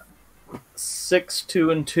 Yeah. 6,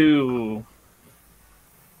 2, and 2.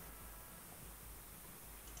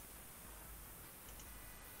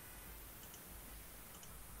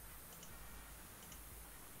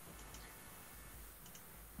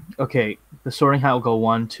 Okay, the sorting hat will go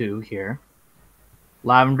 1, 2 here.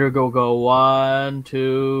 Lavender will go 1,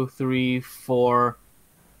 2, 3, 4,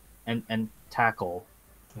 and tackle.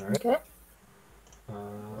 All right. Okay.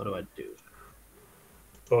 What do I do?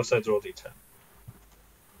 Both sides roll d10.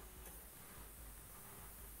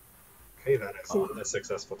 Okay, that is a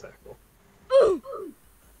successful tackle.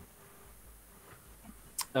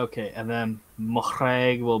 Okay, and then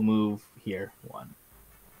Mohreg will move here. 1.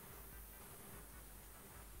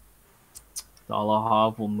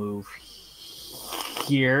 Dolahov will move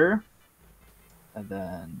here. And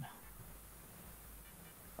then...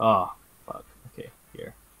 Oh, fuck. Okay,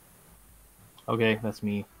 here. Okay, that's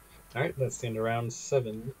me. Alright, that's the end of round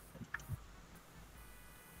 7.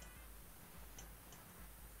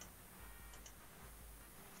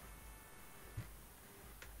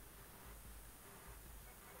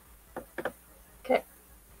 Okay.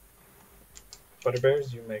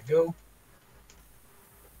 Butterbears, you may go.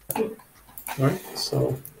 Alright,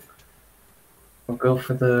 so we'll go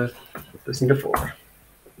for the listening to 4.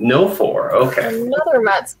 No 4, okay. Another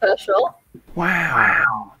Matt special.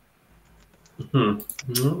 Wow. No,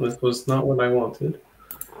 this was not what I wanted.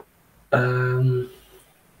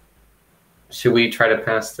 Should we try to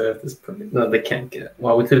pass this? No, they can't get.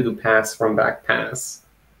 Well, we could do pass, run back, pass.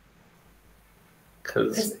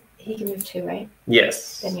 Because he can move 2, right?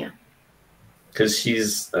 Yes. Then yeah. Because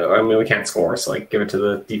she's. I mean, we can't score, so like give it to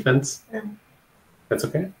the defense. That's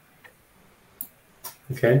okay.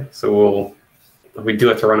 Okay, so we do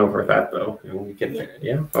have to run over that though, and we get there.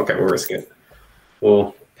 Yeah. Okay, we'll risk it.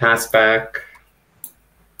 We'll pass back,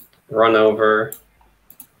 run over.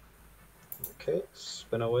 Okay,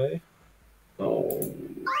 spin away. Oh,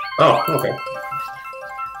 okay.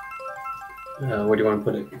 Where do you want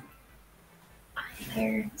to put it?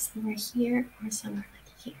 Either somewhere here or somewhere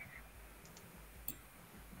like here.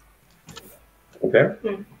 Okay.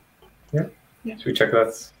 Yeah. Should we check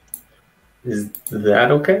that's? Is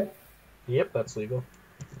that okay? Yep, that's legal.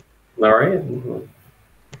 All right. And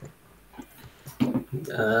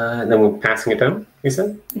then we're passing it down. You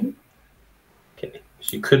said. Okay.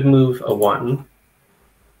 She could move a 1.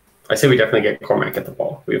 I say we definitely get Cormac at the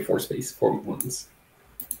ball. We have 4 ones.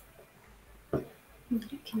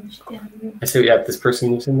 I say we have this person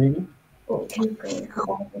moves in maybe. Well, can you bring a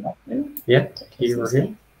ball to that one? Yeah, here or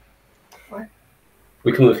here. 4.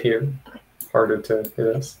 We can move here. Okay. Harder to hit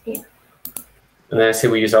us. Yeah. And then I say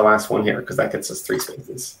we use our last one here because that gets us 3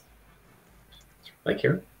 spaces. Like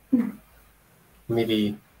here.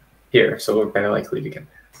 Maybe here, so we're better likely to get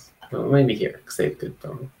this. Well, maybe here because they have good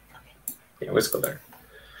throwing. Yeah, let's go there.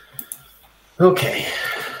 Okay.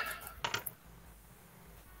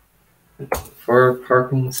 For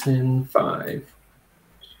Parkinson 5.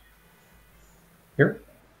 Here.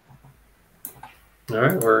 All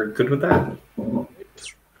right, we're good with that.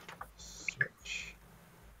 Switch.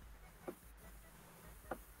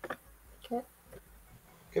 Okay.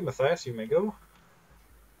 Okay, Matthias, you may go.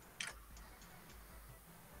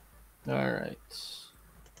 All right.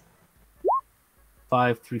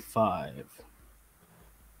 5-3-5.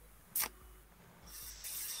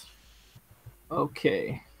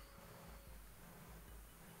 Okay.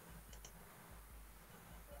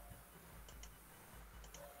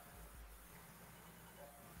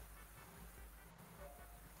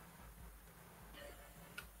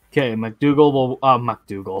 Okay, McDougal will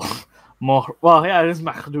McDougal. More well, yeah, it is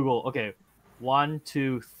McDougal. Okay. 1,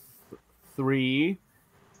 2, 3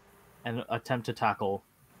 and attempt to tackle.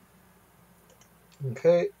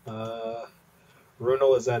 Okay,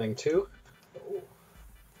 Runel is adding 2.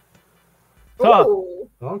 Ah. Ooh.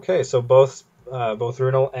 Okay, so both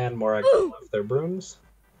Runel and Morag left their brooms.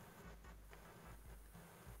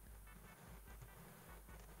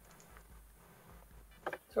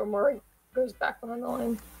 So Murray goes back behind the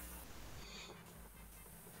line.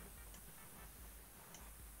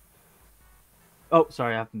 Oh,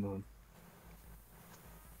 sorry, I have to move.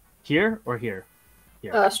 Here or here?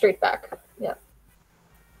 Here. Straight back. Yeah.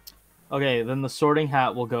 Okay, then the sorting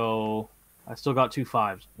hat will go. I still got 2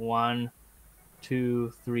 5s. 1,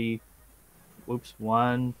 2, 3. Whoops.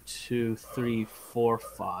 1, 2, 3, 4,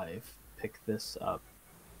 5. Pick this up.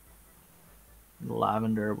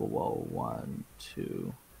 Lavender will go 1,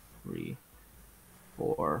 2, 3,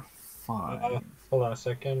 4, 5. Hold on a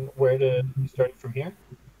second. Where did you start from here?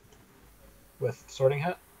 With sorting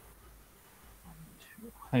hat?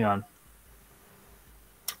 Hang on.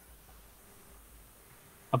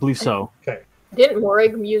 I believe so. Okay. Didn't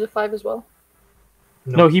Morag use a 5 as well?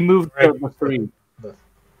 No, he moved Right. the 3. The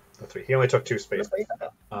 3. He only took 2 spaces.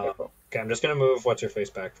 Okay, cool. Okay, I'm just gonna move what's your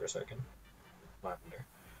face back for a second. Lavender.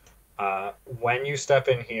 When you step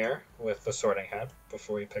in here with the sorting hat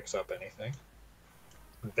before he picks up anything,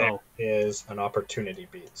 there is an opportunity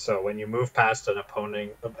beat. So when you move past an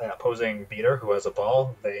opposing beater who has a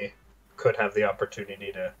ball, they could have the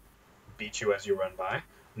opportunity to beat you as you run by.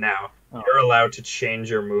 Now, you're allowed to change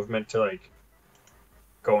your movement to like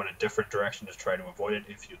go in a different direction to try to avoid it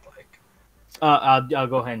if you'd like. I'll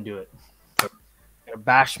go ahead and do it. Gonna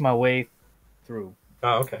bash my way through.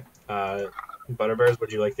 Oh, okay. Butterbears,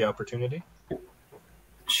 would you like the opportunity?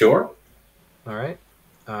 Sure. All right.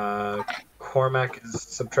 Cormac is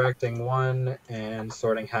subtracting 1, and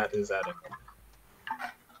Sorting Hat is adding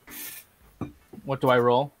 1. What do I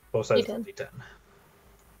roll? Both sides D10. of the D10.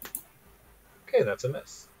 Okay, that's a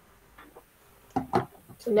miss.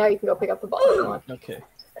 So now you can go pick up the ball if you want. Okay.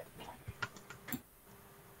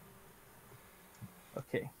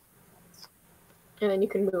 Okay. And then you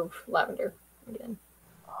can move Lavender again.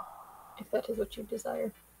 If that is what you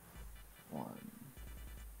desire. 1.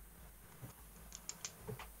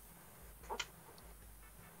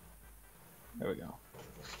 There we go.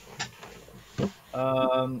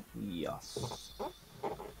 Yes.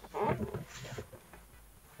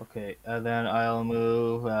 Okay, and then I'll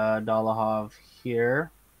move Dolahov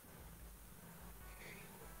here.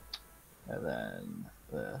 And then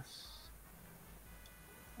this.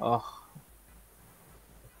 Oh.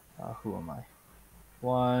 Who am I?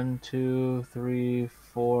 1, 2, 3,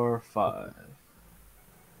 4, 5.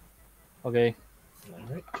 Okay.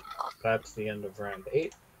 All right. That's the end of round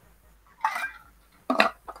 8.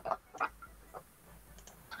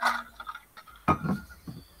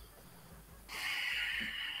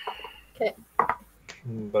 Okay.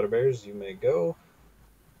 Butterbears, you may go.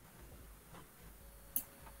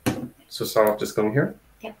 So start off just going here?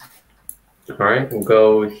 Yep. Alright, we'll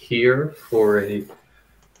go here for a...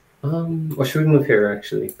 or should we move here,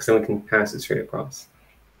 actually? Because then we can pass it straight across.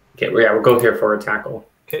 Okay, well, yeah, we'll go here for a tackle.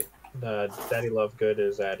 Okay. Daddy Lovegood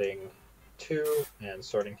is adding 2, and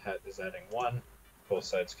Sorting Hat is adding 1. Both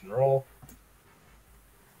sides can roll.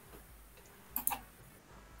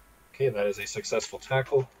 Okay, that is a successful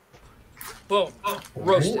tackle. Boom.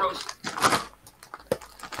 Roasted.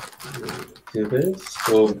 Do this.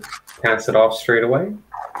 We'll pass it off straight away.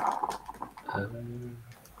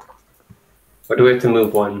 Or do we have to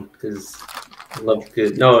move 1? Because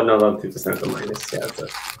Lovegood... No, Lovegood doesn't have the minus. Yeah,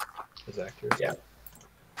 but... Is accurate. Yeah.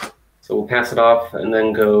 So we'll pass it off and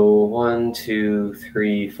then go 1, 2,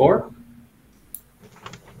 3, 4.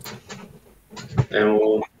 And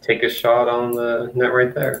we'll take a shot on the net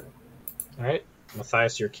right there. All right.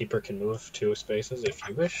 Matthias, your keeper can move 2 spaces if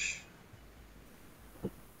you wish.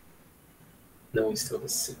 No, we still have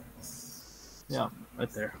 6. Yeah, right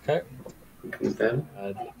there. Okay. We can move them.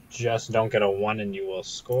 Just don't get a 1 and you will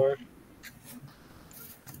score.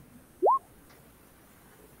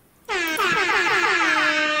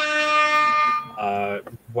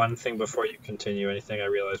 One thing before you continue anything, I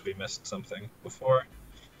realized we missed something before.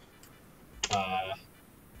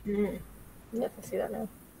 You have to see that now.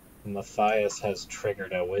 Matthias has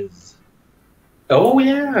triggered a whiz. Oh,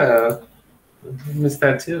 yeah. I missed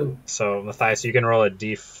that too. So, Matthias, you can roll a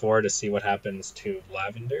d4 to see what happens to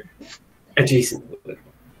Lavender. Adjacent.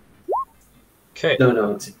 Okay.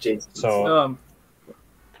 No, it's adjacent. So,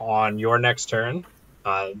 on your next turn,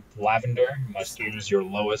 Lavender must use your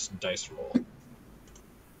lowest dice roll.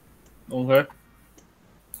 Okay.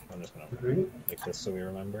 I'm just going to make this so we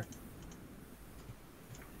remember.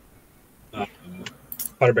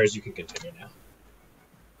 Butterbears, you can continue now.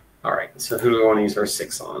 All right, so who do we want to use our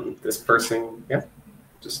 6 on? This person, yeah?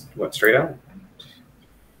 Just what, straight out?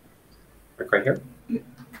 Like right here?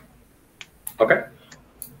 Okay.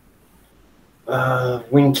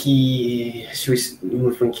 Winky, should we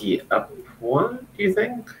move Winky up 1, do you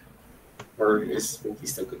think? Or is Winky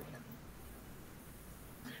still good?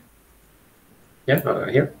 Yeah,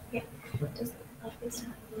 here? Yeah. What does Lovegood still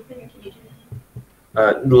have movement, or can you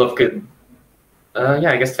do Lovegood.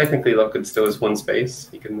 Yeah, I guess technically Lovegood still has 1 space.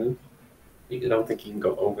 He can move. I don't think he can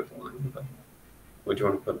go over the line, but what do you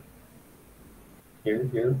want to put? Here?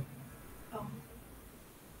 that? Oh.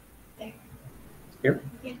 There. Here?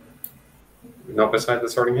 Yeah. Not beside the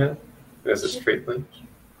Sorting Hat? As a straight line?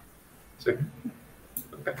 So here?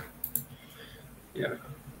 Okay. Yeah.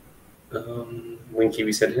 Winky,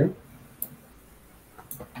 we said here?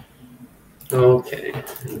 Okay.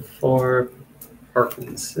 And for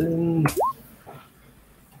Parkinson,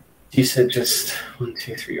 you said just 1,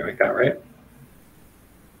 2, 3 like that, right?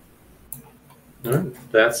 All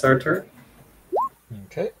right, that's our turn.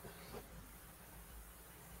 Okay.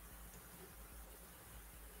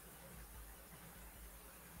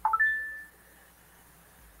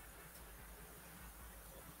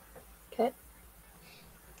 Okay. All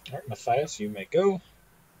right, Matthias, you may go.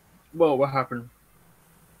 Whoa, what happened?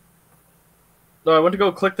 No, I went to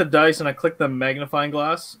go click the dice and I clicked the magnifying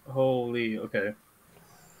glass. Holy, okay.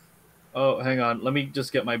 Oh, hang on. Let me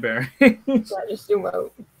just get my bearings. Yeah, just zoom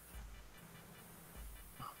out.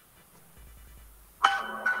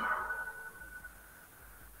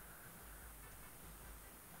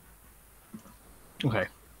 Okay.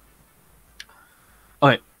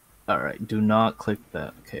 All right, do not click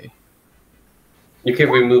that. Okay. You can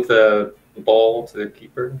remove the ball to the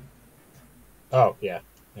keeper. Oh yeah,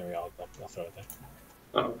 there we go. I'll throw it there.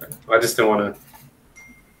 Oh, okay. I just didn't want to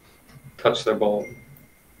touch their ball.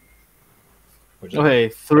 Which is Okay,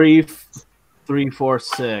 3, 3, 4,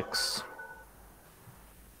 6.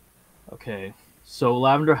 Okay, so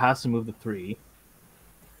Lavender has to move the 3.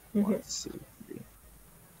 Mhm. Let's see.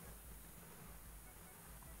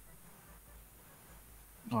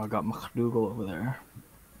 Oh, I got McDougal over there.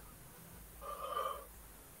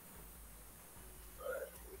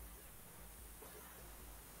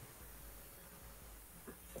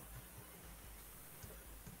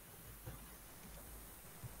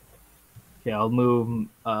 Okay, I'll move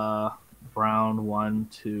Brown 1,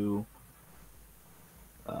 2,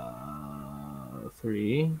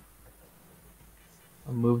 3.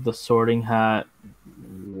 I'll move the Sorting Hat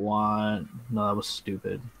 1. No, that was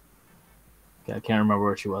stupid. Okay, I can't remember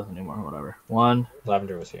where she was anymore. Whatever. 1,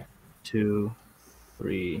 Lavender was here. 2,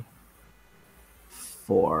 3,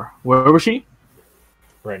 4. Where was she?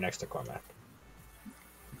 Right next to Cormac.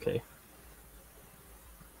 Okay.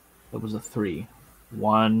 That was a 3.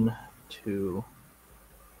 1, 2.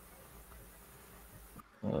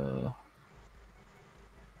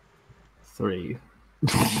 3.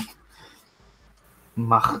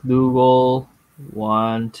 McDougal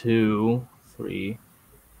 1, 2, 3,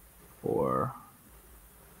 4,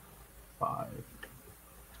 5.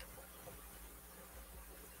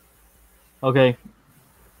 Okay.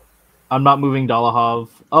 I'm not moving Dolahov.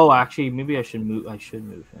 Oh, actually, maybe I should move. I should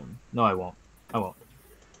move him. No, I won't. I won't.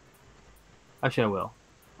 Actually, I will.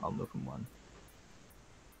 I'll move him 1.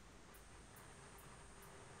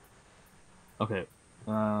 Okay.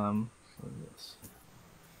 What is this?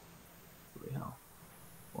 Holy hell.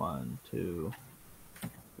 1, 2,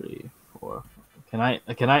 3, 4. Can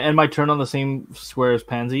I end my turn on the same square as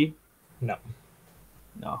Pansy? No.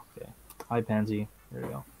 No. Okay. Hi, Pansy. There we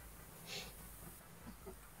go.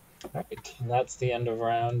 All right, and that's the end of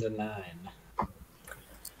round 9. I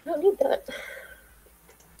don't need that.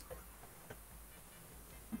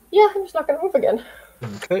 Yeah, I'm just not gonna move again.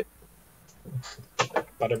 Okay.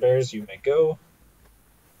 Butterbears, you may go.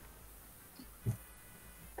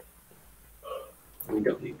 We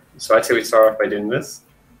don't need. So I'd say we start off by doing this.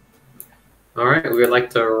 All right, we would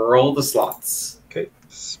like to roll the slots. Okay,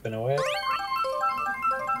 spin away.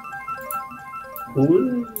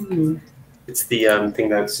 Ooh. It's the thing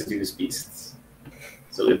that seduces beasts.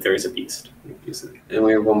 So if there is a beast, we can use it. And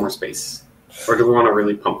we have 1 more space. Or do we want to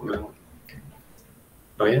really pump them out?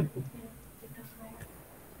 Oh yeah.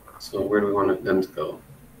 So where do we want them to go?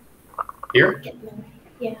 Here?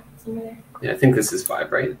 Yeah, somewhere there. Yeah, I think this is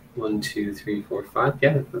 5, right? 1, 2, 3, 4, 5.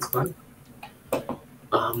 Yeah, that's 5.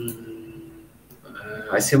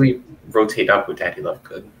 I say we rotate up with Daddy Love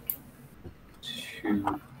Good.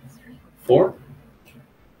 2, 4.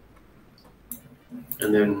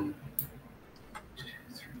 And then 2,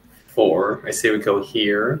 3, 4. I say we go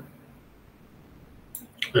here.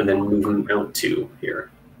 And then move them out 2 here.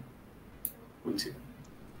 1, 2.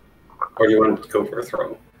 Or do you want to go for a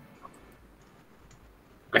throw?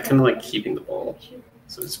 I kind of like keeping the ball.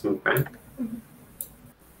 So just move back.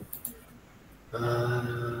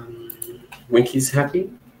 Winky's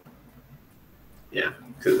happy? Yeah,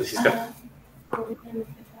 because he's got.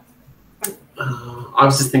 I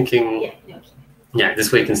was just thinking. Yeah, no. Yeah,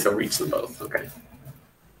 this way you can still reach them both. Okay.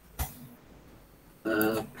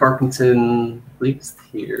 Parkinson leaves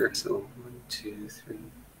here. So 1, 2, 3,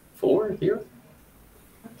 4 here.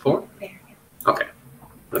 4. There. Okay,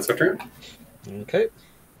 that's our turn. Okay.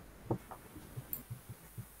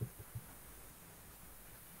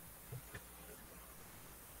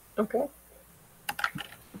 Okay.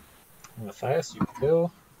 Matthias, you can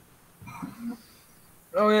go.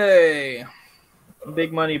 Okay.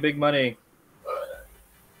 Big money, big money.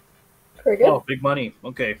 Very good. Oh, big money.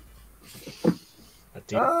 Okay.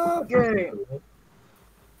 Okay.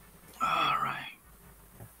 All right.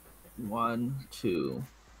 1, 2,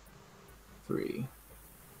 3.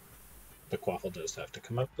 The Quaffle does have to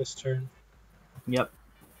come up this turn. Yep.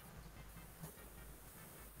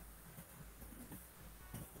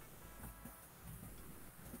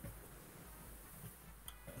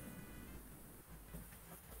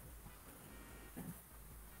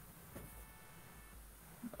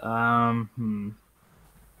 Hmm.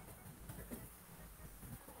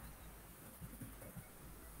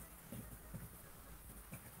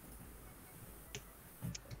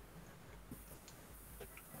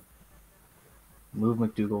 Move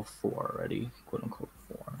McDougal 4 already, quote unquote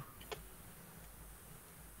 4.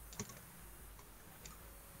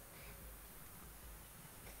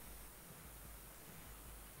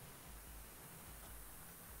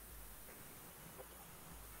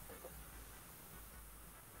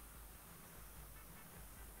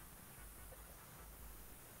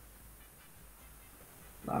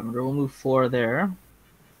 Lavender will move 4 there.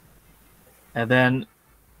 And then...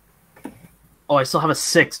 Oh, I still have a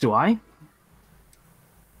 6, do I?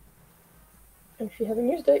 If you haven't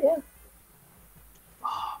used it, yeah.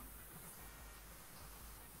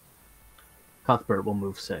 Cuthbert will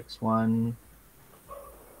move 6. 1,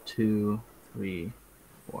 2, 3,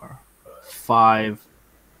 4, 5,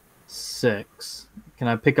 6. Can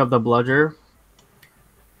I pick up the bludger?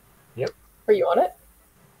 Are you on it?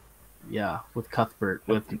 Yeah, with Cuthbert,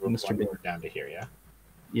 with Mr. Bean. Down to here, yeah.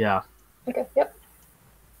 Yeah. Okay, yep.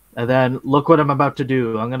 And then look what I'm about to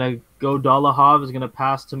do. I'm gonna go Dolohov is gonna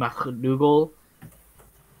pass to McDougal.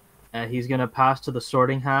 And he's gonna pass to the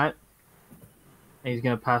Sorting Hat. And he's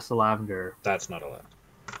gonna pass to Lavender. That's not allowed.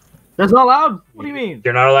 That's not allowed? What do you mean?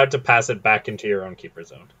 You're not allowed to pass it back into your own keeper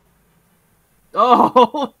zone.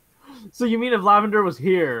 Oh, so you mean if Lavender was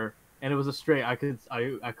here and it was a straight, I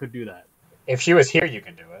could do that. If she was here, you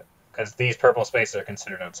can do it. Because these purple spaces are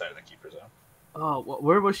considered outside of the keeper zone. Oh,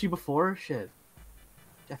 where was she before? Shit.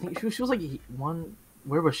 I think she was like one.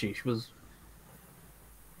 Where was she? She was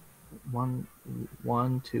one, 2.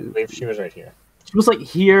 I believe she was right here. She was like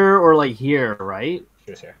here or like here, right?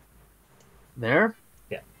 She was here. There?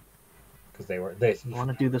 Yeah. Because they were. I want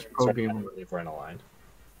to do this pro I game. believe we're in a line.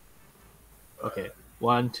 Okay.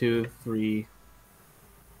 1, 2, 3.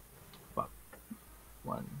 Fuck.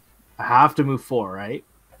 1. I have to move 4, right?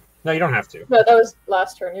 No, you don't have to. No, that was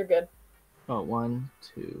last turn. You're good. Oh, 1,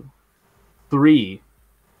 2, 3.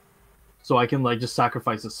 So I can like just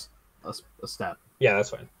sacrifice a step. Yeah,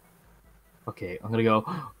 that's fine. Okay, I'm gonna go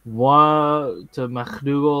 1 to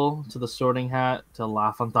McDougal, to the Sorting Hat, to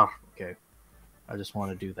Lavender. Okay, I just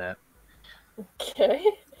want to do that. Okay.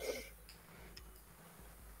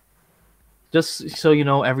 Just so you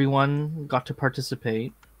know, everyone got to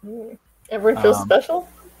participate. Everyone feels special?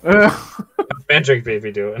 What's Magic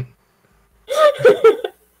Baby doing?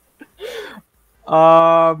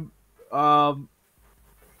 What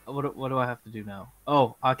do I have to do now?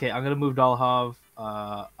 Oh, okay. I'm gonna move Dolhov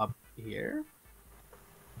up here,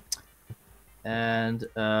 and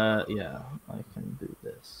yeah, I can do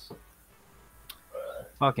this.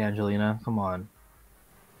 Fuck Angelina, come on.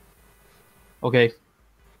 Okay.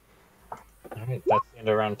 All right, that's the end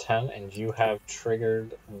of round 10, and you have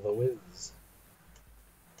triggered the whiz.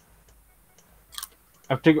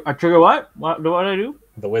 I trigger what? What do I do?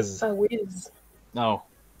 The whiz. A whiz. No.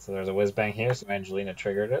 So there's a whiz bang here, so Angelina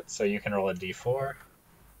triggered it, so you can roll a d4.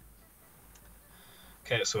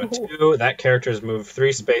 Okay, so a 2, that character's moved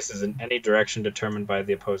 3 spaces in any direction determined by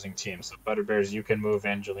the opposing team. So Butterbears, you can move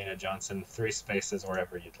Angelina Johnson 3 spaces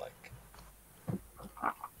wherever you'd like.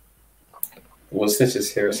 Well, since it's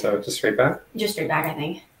here, so just straight back. Just straight back, I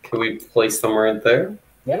think. Can we place them right there?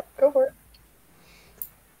 Yep, go for it.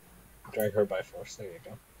 Drag her by force, there you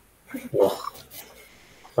go. Well,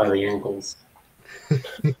 by the ankles.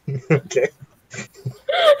 Okay.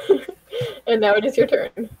 And now it is your turn.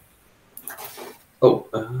 Oh,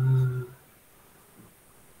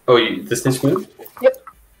 you the snitch move? Yep.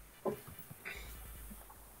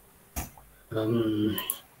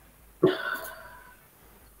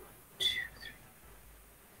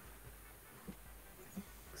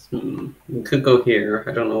 We could go here.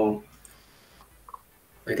 I don't know.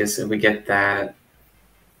 I guess if we get that,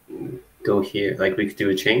 go here. Like we could do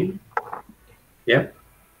a chain. Yep.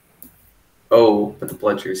 Oh, but the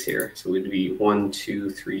bludger's here, so it would be 1, 2,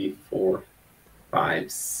 3, 4,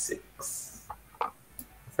 5, 6. Is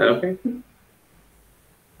that okay?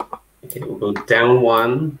 Okay, we'll go down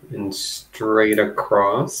 1 and straight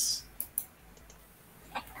across,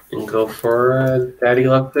 and go for a Daddy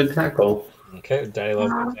Love Good tackle. Okay, Daddy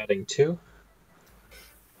Love is adding 2.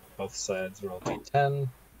 Both sides roll d10.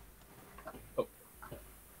 Oh.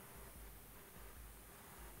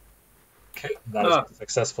 Okay, that is a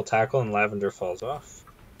successful tackle, and Lavender falls off.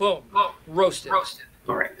 Boom. Roasted.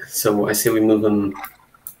 All right, so I say we move them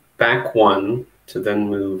back 1 to then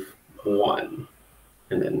move 1,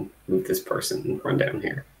 and then move this person and run down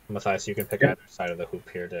here. Matthias, you can pick either side of the hoop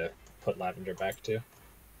here to put Lavender back to.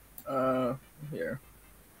 Here.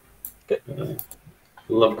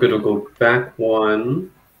 Love Good will go back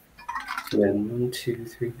 1, then 1, 2,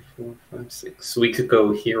 3, 4, 5, 6. So we could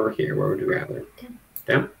go here or here. Where would you rather?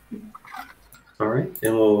 Down? All right,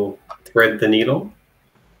 and we'll thread the needle.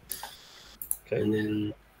 Okay. And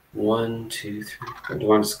then 1, 2, 3, 4. Do you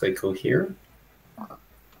want us to go here?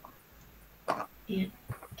 Yeah.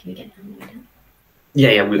 Can we get down there?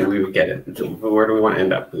 Yeah, we would get it. Where do we want to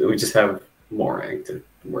end up? We just have more egg to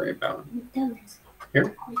worry about. Down this.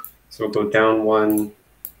 Here? So we'll go down 1,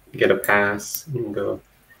 get a pass, and go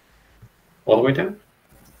all the way down?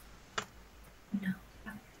 No.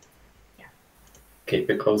 Yeah. keep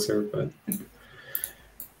it closer, but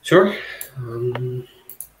sure. And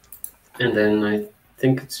then I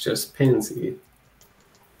think it's just Pansy.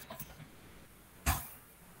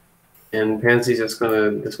 And Pansy's just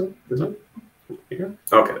gonna this one? Here?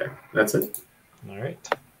 Okay, there. That's it. All right.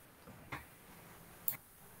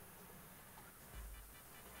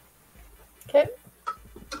 Okay.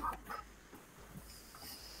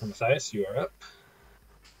 Matthias, you are up.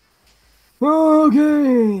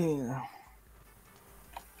 Okay.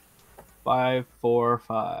 5, 4,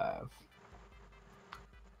 5.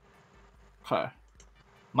 Okay.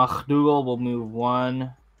 McDougal will move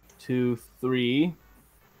 1, 2, 3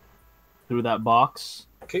 through that box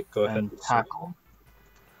Okay, go ahead. and tackle.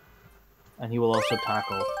 And he will also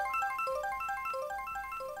tackle.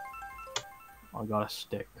 I got a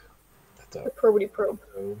stick. That's The up. probity probe.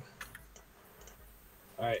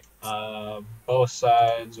 All right. Both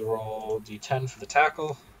sides roll d10 for the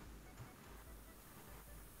tackle.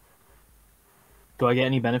 Do I get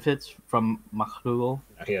any benefits from McDougal?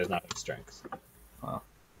 No, he has not had strength. Oh.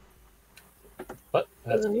 But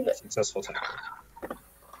that's Doesn't need a it. successful tackle.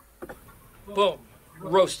 Boom.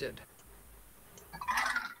 Roasted.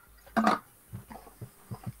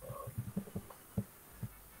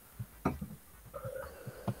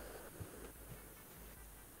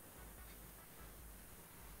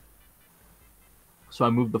 So I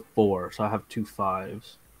moved the 4, so I have 2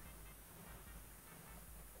 5s.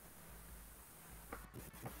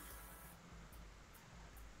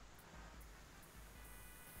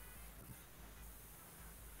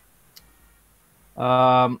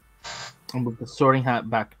 I'll move the sorting hat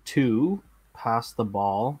back 2, past the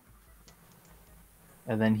ball.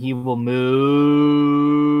 And then he will move.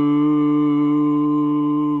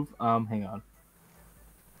 Hang on.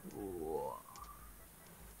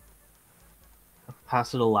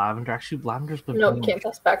 Pass it to Lavender. Actually, Lavender's been No, playing. can't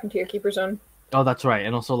pass back into your keeper zone. Oh, that's right.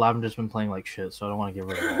 And also, Lavender's been playing like shit, so I don't want to get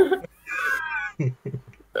rid of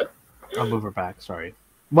her. I'll move her back. Sorry.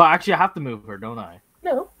 Well, actually, I have to move her, don't I?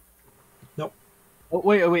 No. Oh,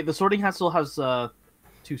 wait. The sorting hat still has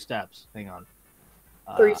 2 steps. Hang on.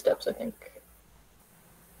 3 steps, I think.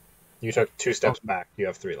 You took 2 steps back. You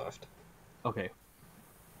have 3 left. Okay.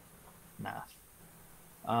 Math.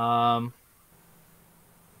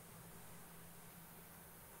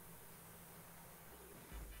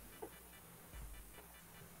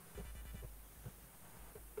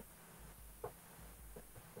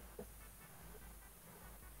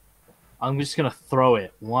 I'm just gonna throw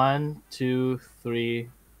it. 1, 2, 3,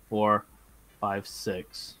 4, 5,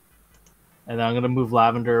 6. And then I'm gonna move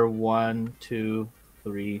Lavender 1, 2,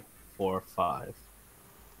 3, 4, 5.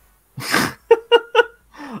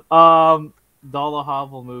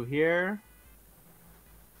 Dollahob will move here.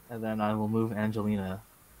 And then I will move Angelina.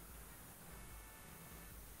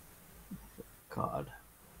 God.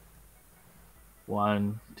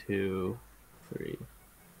 1, 2, 3.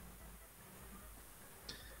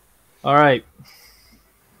 All right.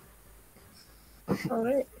 All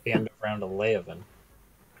right. The end of round 11.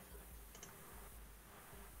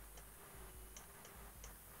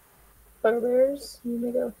 Butterbears, you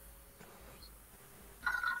may go.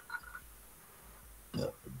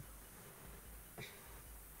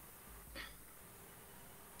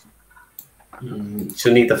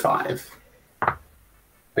 She'll need the 5. But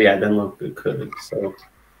yeah, then look good could. So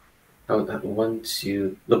oh, that 1,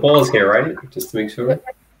 2. The ball is here, right? Just to make sure.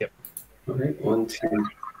 Yep. All right. 1, 2,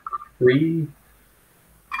 3,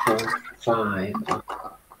 4, 5.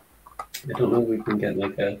 I don't know if we can get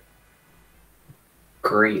like a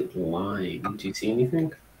great line. Do you see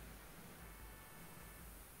anything?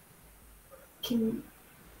 Can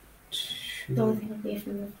the only thing would be if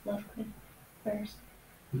we move left quick first.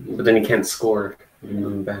 But then he can't score.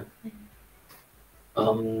 Move back.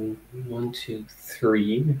 1, 2,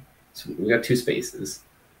 3. So we got 2 spaces.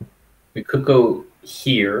 We could go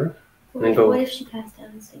here. What, Then go- what if she passed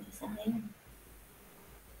down instead of Sally?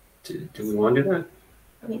 Do we want to do that?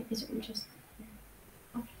 I mean, is it just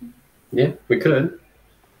option? Yeah, we could.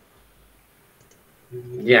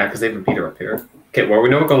 Yeah, because they have a beater up here. Okay, well, we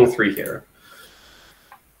know we're going 3 here.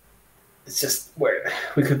 It's just where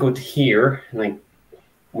we could go to here and like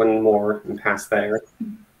 1 more and pass there.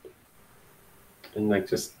 And like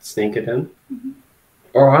just snake it in. Mhm.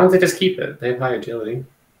 Or why don't they just keep it? They have high agility.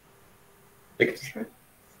 Like, Sure.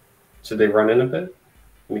 should they run in a bit?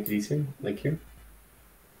 Make it easier? Like here?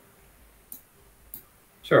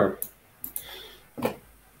 Sure.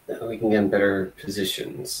 Now we can get in better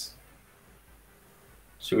positions.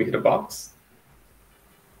 Should we hit a box?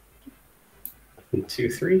 1, 2,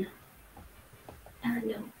 3. No.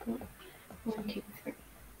 1, 2, 3.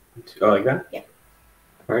 Oh, like that? Yeah.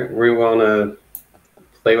 All right. We want to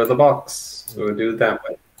play with the box. So we'll do it that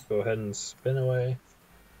way. Go ahead and spin away.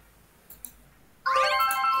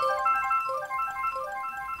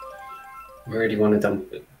 Where do you want to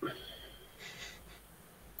dump it?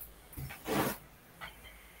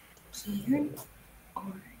 Here or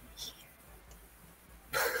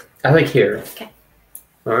I think here. Okay.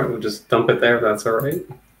 All right, we'll just dump it there. If that's all right.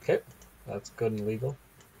 Okay, that's good and legal.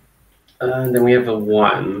 And then we have a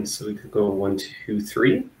 1, so we could go 1, 2,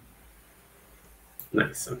 3.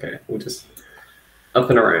 Nice. Okay, we'll just up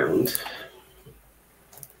and around.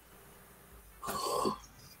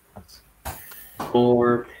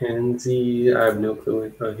 4 pansy. I have no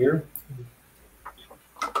clue. Here.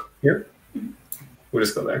 Here. We'll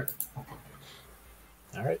just go there.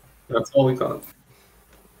 All right. That's all we got.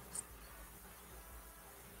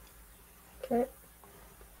 Okay.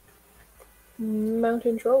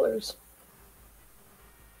 Mountain trollers.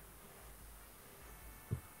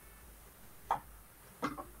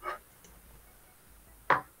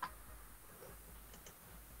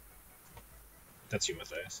 That's you,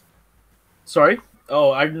 Matthias. Sorry?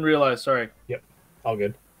 Oh, I didn't realize. Sorry. All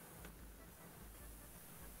good.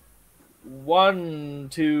 1,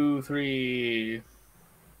 2, 3.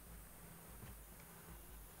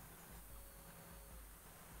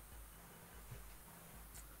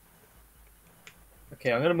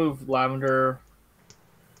 Okay, I'm gonna move lavender.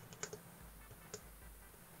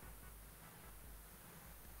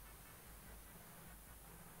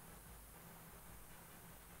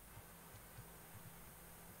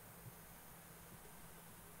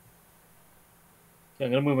 Okay,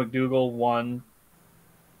 I'm gonna move McDougal 1,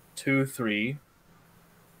 2, 3.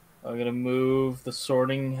 I'm gonna move the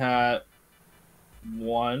sorting hat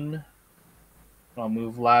 1. I'll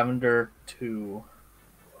move lavender 2.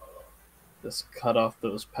 Just cut off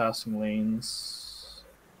those passing lanes.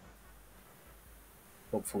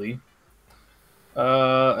 Hopefully.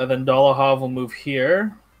 And then Dolohov will move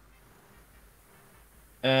here.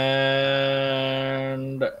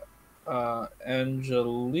 And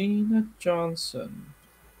Angelina Johnson.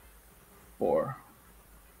 4.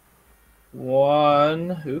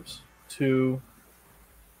 1. Oops. 2,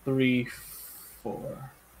 3,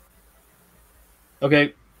 4.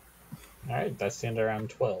 Okay. All right, that's the end of round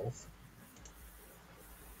 12.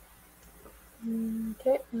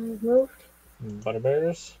 Okay, I've moved.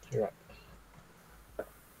 Butterbears, you're up.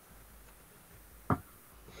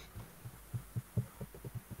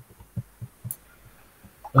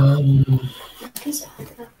 Okay.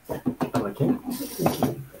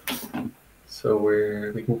 So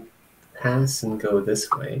we can pass and go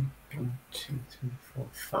this way. 1, 2, 3, 4,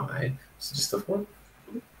 5. So just the 4.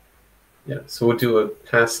 Yeah. So we'll do a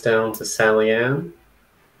pass down to Sally Ann.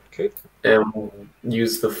 Okay. And we'll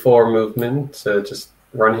use the 4 movement to just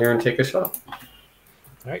run here and take a shot. All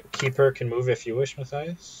right, keeper can move if you wish,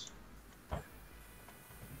 Matthias.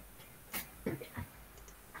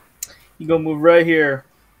 You go move right here.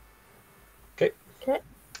 Okay. Okay.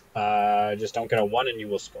 Just don't get a 1 and you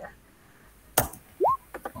will score.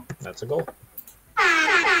 That's a goal.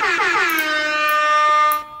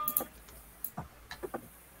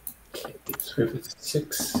 Okay, so we have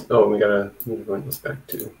 6. Oh, we gotta run this back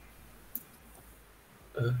too.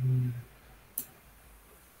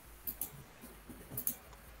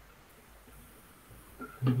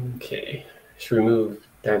 Okay. Should we move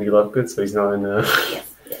Daddy Lovegood so he's not in a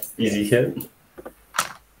easy hit? 1,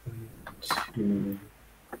 2,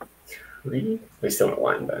 3. We still don't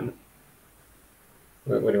line then.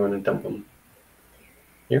 Where do you want to dump him?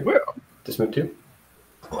 Here? Where? Just move 2?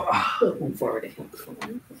 Moving forward if you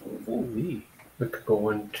want. Holy. We could go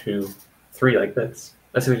 1, 2, 3 like this.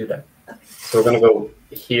 Let's see if we do that. So we're gonna go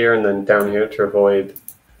here and then down here to avoid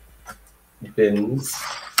bins.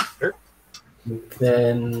 Sure. And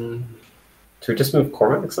then should we just move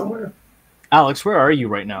Cormac somewhere? Alex, where are you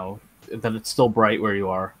right now? That it's still bright where you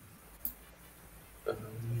are.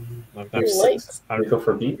 I'm Lights. We go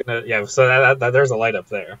for B. yeah, so that there's a light up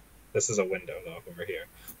there. This is a window though over here.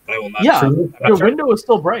 But I will not. Yeah, I'm your not, window is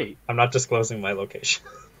still bright. I'm not disclosing my location.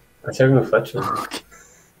 I said we move Fletcher.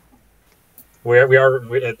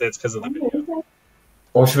 It's because of the video.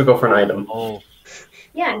 Or should we go for an item? Oh,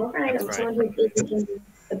 Yeah, go for an item. That's Someone who beats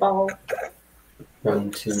the ball.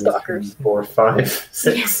 1, 2, 3, Stalkers. 4, 5,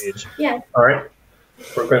 6. Yes. Yeah. All right.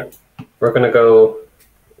 We're gonna go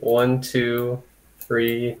 1, 2,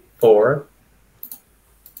 3, 4.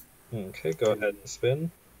 Okay, go ahead and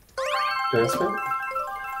spin. Announcement.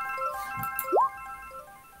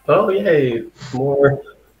 Oh yay! More.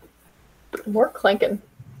 More clanking.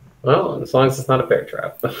 Well, as long as it's not a bear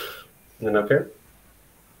trap. And then up here.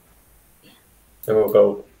 And we'll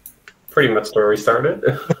go pretty much where we started.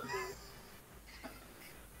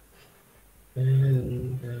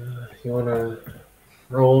 you want to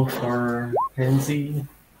roll for Pansy?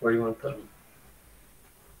 Where do you want to put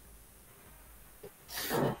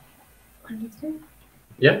him? Understood?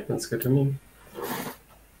 Yeah, that's good to me.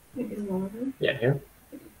 Maybe one of them. Yeah, here.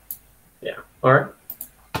 Yeah. All right.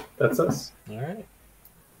 That's us. All right.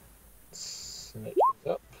 Snitches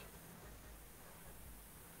up.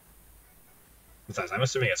 Besides, I'm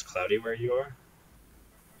assuming it's cloudy where you are.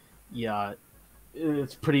 Yeah,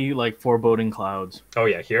 it's pretty like foreboding clouds. Oh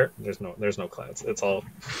yeah, here there's no clouds. It's all.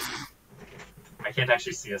 I can't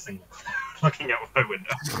actually see a single cloud looking out my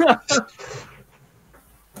window.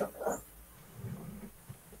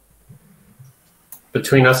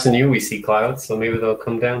 Between us and you, we see clouds, so maybe they'll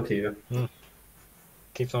come down to you.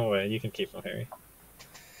 Keep them away. You can keep them, Harry.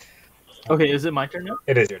 Okay, is it my turn now?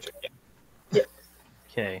 It is your turn. Yeah.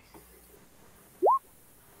 Okay.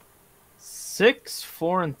 6,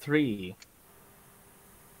 4, and 3.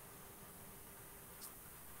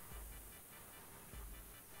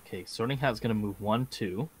 Okay, Sorting Hat's gonna move 1,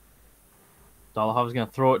 2. Dollahov's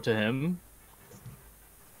gonna throw it to him.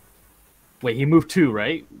 Wait, he moved 2,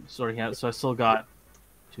 right? Sorting Hat, so I still got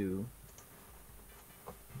 2.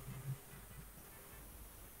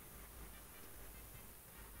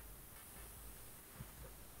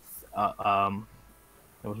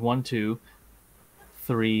 It was 1, 2,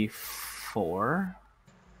 3, 4.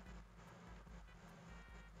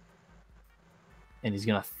 And he's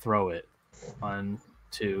gonna throw it. 1,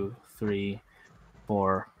 2, 3,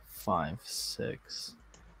 4, 5, 6.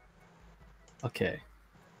 Okay.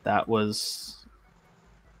 That was.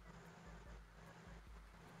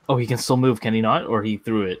 Oh, he can still move, can he not? Or he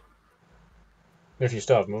threw it. If you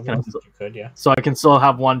still have movement, Can I- you could, yeah. So I can still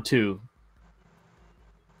have 1, 2.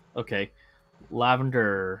 Okay.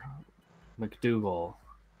 Lavender. McDougal.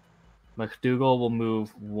 McDougal will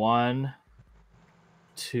move 1,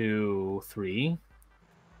 2, 3.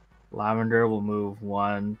 Lavender will move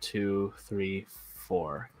 1, 2, 3,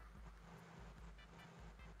 4.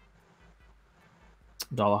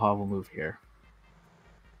 Dollahaw will move here.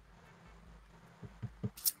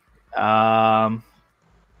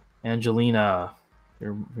 Angelina,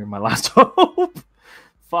 you're my last hope.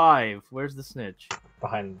 5. Where's the snitch?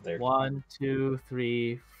 Behind there. 1, 2,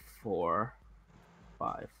 3, 4,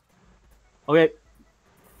 5. Okay.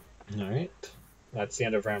 All right. That's the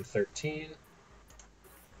end of round 13.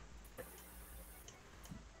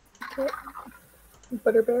 Okay.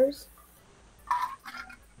 Butterbears.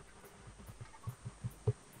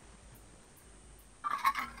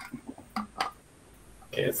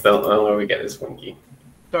 Okay, it's the only way we get is Winky.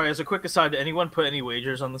 Sorry, as a quick aside, did anyone put any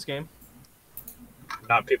wagers on this game?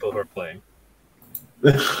 Not people who are playing.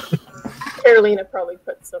 Carolina probably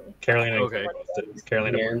put some. Carolina. Okay.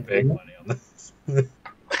 Carolina Yeah. put big money on this. 1,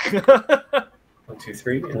 2,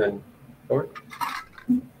 3, and then 4.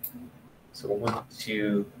 So 1,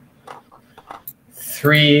 2,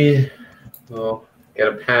 3. We'll get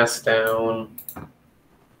a pass down.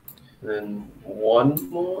 And then 1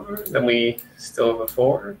 more. Then we still have a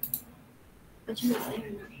 4. But you move there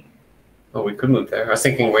and not here. Oh, we could move there. I was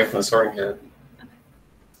thinking away from the Sorting Hat.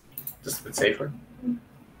 Just a bit safer.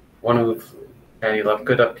 Want to move Patty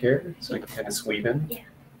Lovegood up here so we can kind of sweep in. Yeah.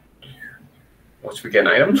 What should we get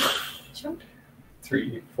an item? Sure.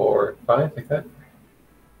 3, 4, 5, like that.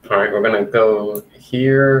 All right, we're gonna go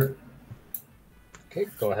here. Okay,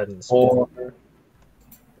 go ahead and 4.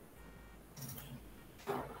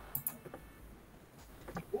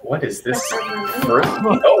 What is this? Fruit?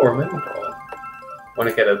 Oh, we're mineral. Want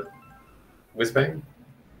to get a whiz bang?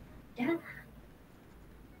 Yeah.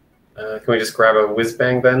 Can we just grab a whiz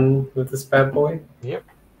bang then with this bad boy? Yep.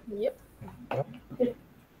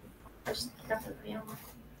 Just grab the real.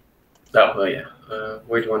 Oh, yeah.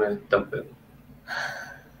 Where do you want to dump it?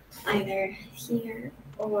 Either here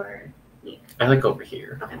or here. I like over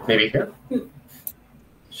here. Okay. Maybe here?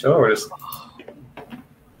 Sure, we'll just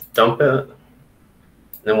dump it.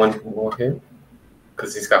 And then 1 more here.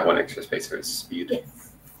 Because he's got 1 extra space for his speed.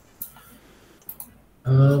 Yes.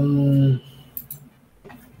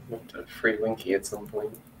 Want a free Winky at some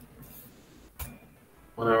point.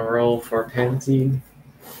 Want to roll for Pansy?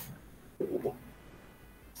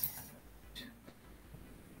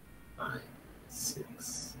 5,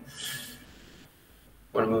 6.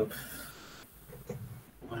 Want to move?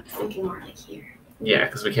 I'm thinking more like here. Yeah,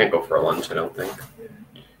 because we can't go for a lunch, I don't think.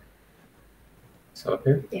 So up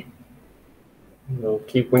here? Yeah. We'll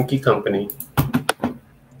keep Winky company. All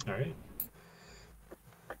right.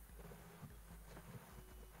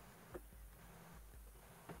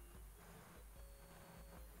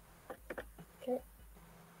 Okay. All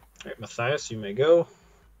right, Matthias, you may go.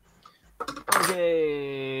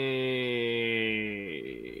 Okay.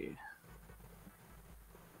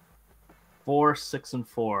 4, 6, and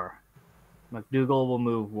 4. McDougal will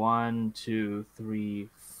move 1, 2, 3,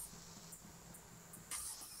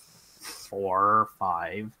 4,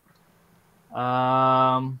 5.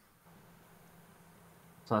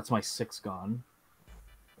 So that's my 6 gone.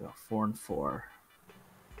 We got 4 and 4.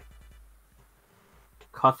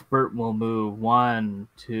 Cuthbert will move 1,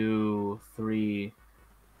 2, 3,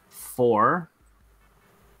 4.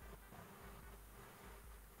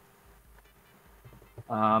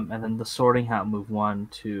 And then the Sorting Hat move 1,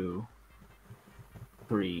 2,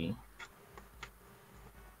 3,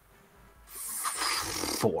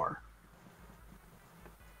 4.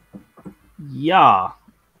 Yeah.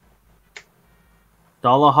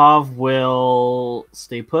 Dolahov will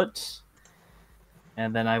stay put.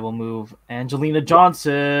 And then I will move Angelina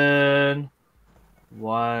Johnson.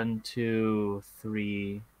 1, 2,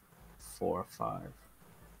 3, 4, 5.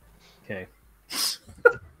 Okay.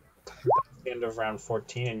 The end of round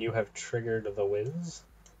 14, and you have triggered the whiz.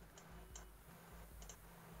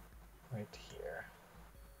 Right here.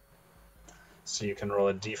 So you can roll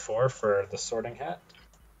a d4 for the Sorting Hat.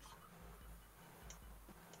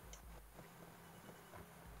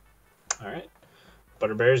 Alright.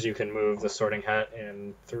 Butterbears, you can move the Sorting Hat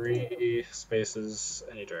in 3 spaces,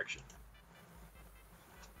 any direction.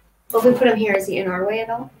 Well, if we put him here, is he in our way at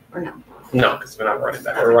all? Or no? No, because we're not running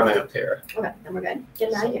back. We're running up here. Okay, then we're good. Get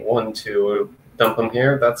him out So of here. 1, 2, dump him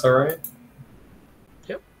here. That's all right.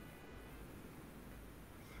 Yep.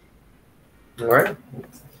 All right.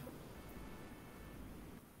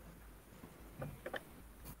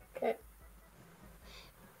 Okay.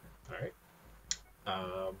 Alright.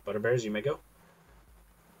 Butterbears, you may go.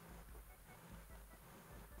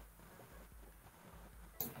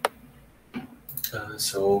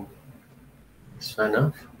 So, sign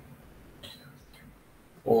up.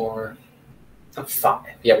 4, 5.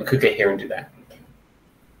 Yeah, we could get here and do that.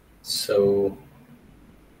 So,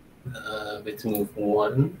 we have to move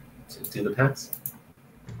 1 to do the pass.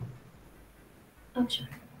 Oh, sure.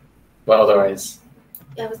 Well, otherwise,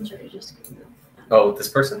 Yeah, I wasn't sure if you just could move. oh, this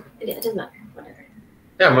person? Yeah, it doesn't matter. Whatever.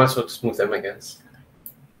 Yeah, I might as well just move them, I guess.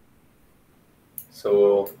 So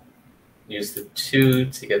we'll use the 2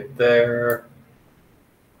 to get there.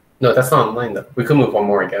 No, that's not online though. We could move one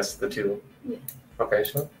more, I guess. The 2. Yeah. Okay,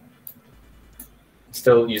 sure.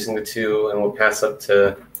 Still using the 2, and we'll pass up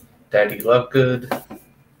to Daddy Lovegood.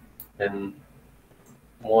 And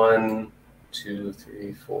 1, 2,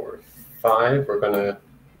 3, 4, 5. We're gonna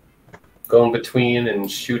go in between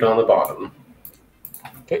and shoot on the bottom.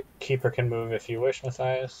 Okay, Keeper can move if you wish,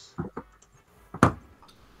 Matthias.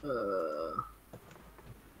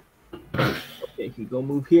 Okay, you go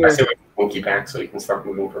move I here. say we monkey back so he can start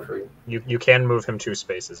moving for free. You can move him 2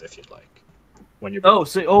 spaces if you'd like. When you're Oh,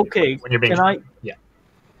 so okay. when you're being Can I? yeah.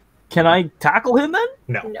 Can I tackle him then?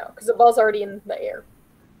 No, because the ball's already in the air.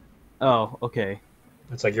 Oh, okay.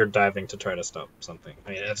 It's like you're diving to try to stop something. I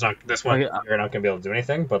mean, it's not this one. Okay, You're not gonna be able to do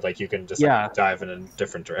anything, but like you can just Yeah. like, dive in a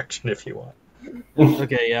different direction if you want.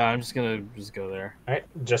 Okay, yeah, I'm just gonna go there. All right,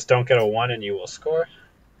 just don't get a 1 and you will score.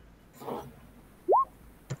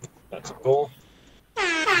 That's a goal.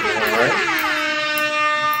 Alright.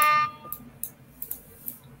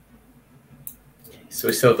 So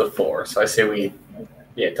we still have the 4. So I say we,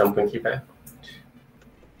 dump Winky back.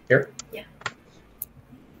 Here? Yeah.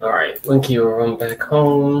 Alright, Winky will run back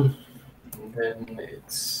home. And then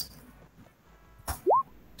it's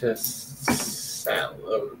just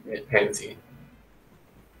Pansy.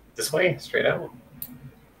 This way, straight out.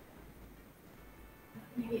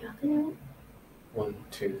 Maybe up and out. 1,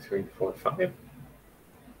 2, 3, 4, 5.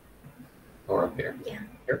 Or up here. Yeah.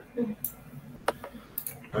 Here. Mhm.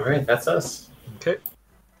 Alright, that's us. Okay,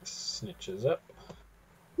 snitches up.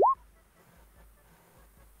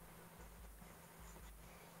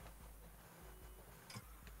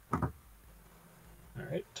 All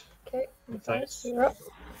right. Okay, Matthias. you're up.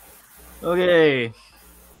 Okay.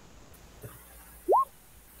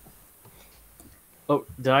 Oh,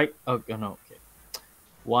 did I? Oh, no. Okay.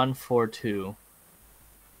 1, 4, 2.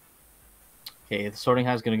 Okay, the Sorting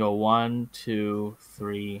Hat is gonna go 1, 2,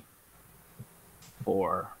 3,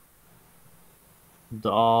 4.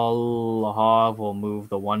 Dolahov will move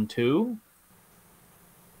the 1, 2.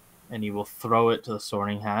 And he will throw it to the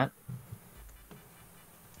Sorting Hat.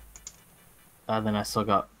 Then I still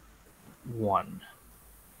got 1.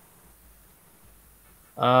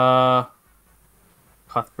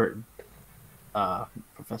 Cuthbert,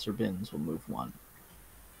 Professor Binns will move 1.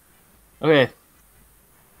 Okay.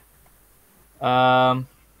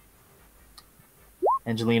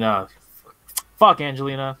 Angelina. Fuck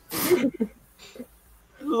Angelina.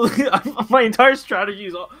 My entire strategy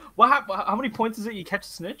is all... How many points is it you catch a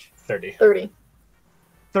snitch? 30. 30.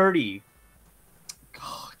 30.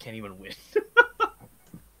 Oh, I can't even win.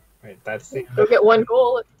 Right, that's the Go get 1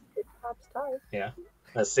 goal. It stops tie.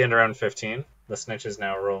 that's the end of round 15. The snitch is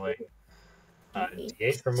now rolling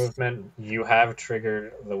D8 for movement. You have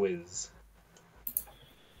triggered the whiz.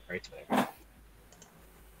 Right there.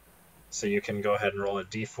 So you can go ahead and roll a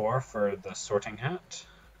D4 for the sorting hat.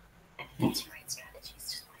 That's your right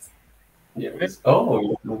strategies. Yeah.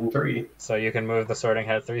 Oh, moving 3. So you can move the sorting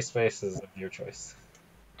hat 3 spaces of your choice.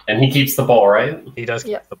 And he keeps the ball, right? He does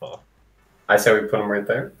keep Yep. the ball. I say we put him right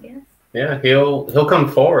there. Yes. Yeah, he'll come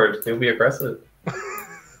forward. He'll be aggressive.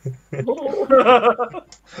 Ooh.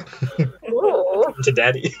 Ooh. To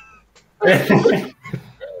daddy.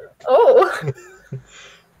 Oh.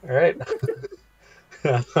 All right.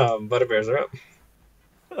 Butterbears are up.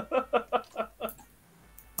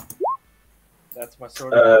 That's my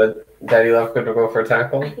sort of. Daddy left good to go for a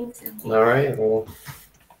tackle. I think so. All right. Well,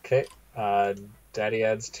 Okay. Daddy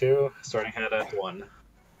adds 2. Sorting hat adds 1.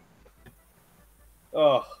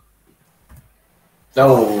 Oh, no.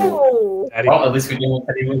 Oh. Daddy. Well, at least we didn't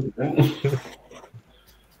Teddy movement.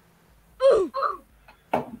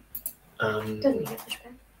 Doesn't he have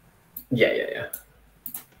pushback? Yeah.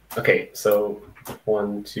 Okay, so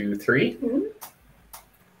 1, 2, 3. Mhm.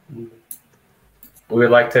 We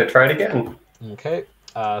would like to try it again. Okay.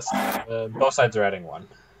 Both sides are adding 1.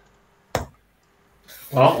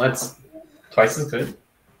 Well, that's twice as good.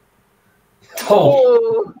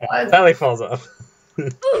 Oh, Oh. Sally falls off.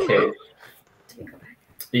 okay. Do we go back?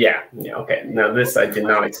 Yeah, okay. Now this I did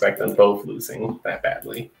not expect them both losing that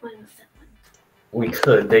badly. What was that one? We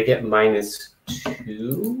could. They get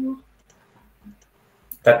 -2.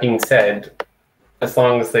 That being said, as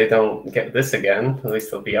long as they don't get this again, at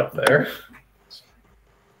least they'll be up there.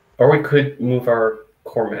 Or we could move our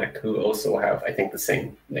Cormac, who also have, I think, the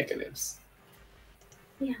same negatives.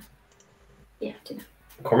 Yeah, do that.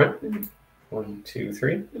 Cormac? Mhm. 1, 2,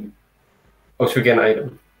 3. Mhm. Oh, should we get an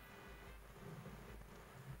item?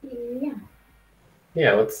 Yeah.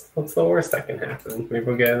 Yeah, what's the worst that can happen? Maybe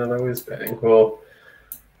we'll get another whiz bang.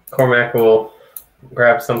 Cormac will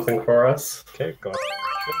grab something for us. Okay, go.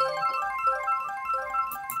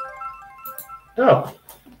 Oh.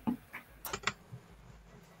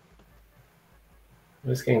 I'm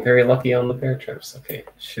just getting very lucky on the bear traps. Okay,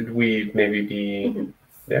 should we maybe be... Mhm.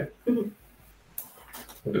 Yeah? Mhm.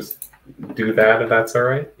 We'll just do that if that's all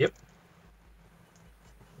right? Yep.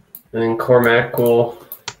 And then Cormac will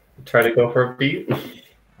try to go for a beat.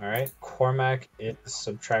 All right. Cormac is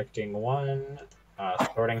subtracting 1.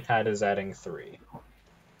 Sorting hat is adding 3.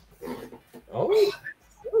 Oh.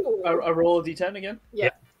 I roll a d10 again.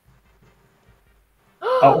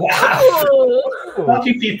 Oh, wow. Oh. How'd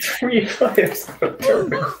you beat 3 players?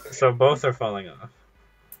 So both are falling off.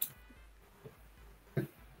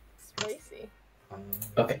 Spicy.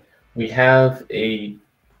 Okay, we have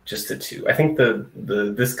just a 2. I think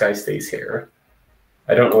this guy stays here.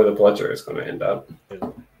 I don't know where the bludger is going to end up. It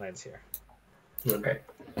lands here. Okay.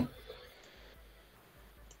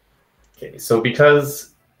 Okay, so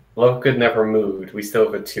because Lovegood never moved, we still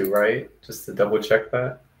have a 2, right? Just to double check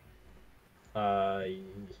that.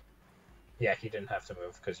 Yeah, he didn't have to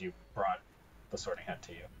move because you brought the sorting hat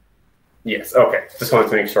to you. Yes. Okay. Just wanted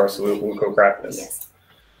to make sure, so we'll go grab this. Yes.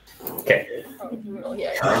 Okay. Oh,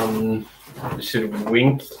 yeah. Should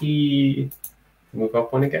Winky move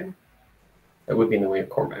up 1 again? That would be in the way of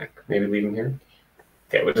Cormac. Maybe leave him here.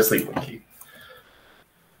 Okay, we'll just leave Winky.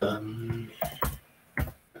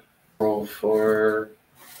 Roll for.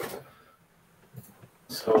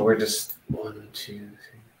 So we're just 1, 2, 3,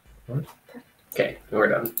 4. Okay, we're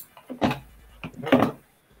done.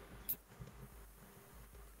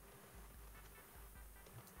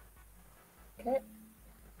 Okay.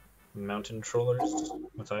 Mountain Trollers.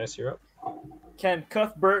 Matthias, you're up. Can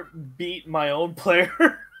Cuthbert beat my own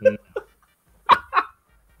player? No.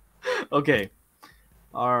 Okay.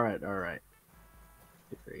 All right.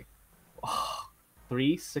 3. Oh,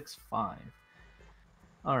 3, 6, 5.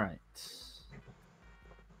 All right.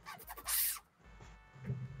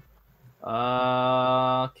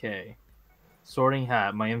 Okay. Sorting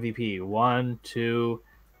hat, my MVP. 1, 2,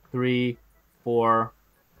 3, 4,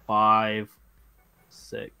 5,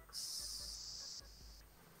 6.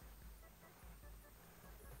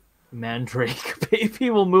 Mandrake baby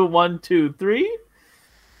will move 1, 2, 3.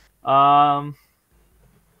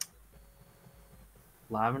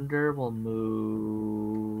 Lavender will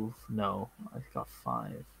move. No, I got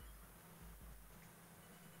 5.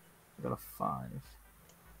 I got a 5.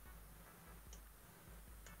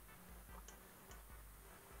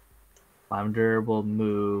 Lavender will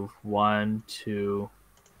move 1, 2,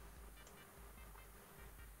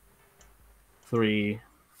 3.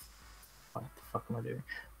 What the fuck am I doing?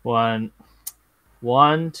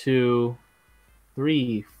 1, 2,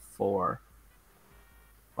 3, 4,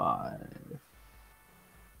 5.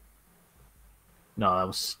 No, that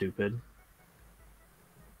was stupid.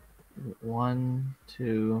 1,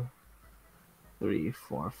 2, 3,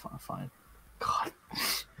 4, 5. Fine. God.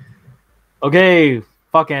 Okay,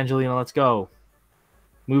 fuck Angelina, let's go.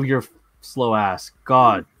 Move your slow ass.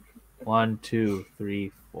 God. 1, 2,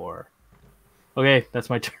 3, 4. Okay, that's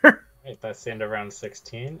my turn. Right, that's the end of round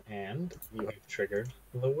 16, and you have triggered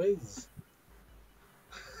the whiz.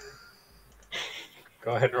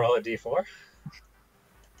 Go ahead and roll a d4.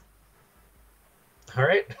 All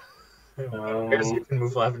right. You can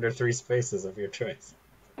move Lavender 3 spaces of your choice.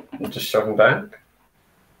 Just shove him back?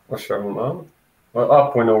 Or shove him up? Well,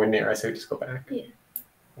 up, we're nowhere near. I say we just go back. Yeah.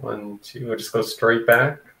 1, 2, we'll just go straight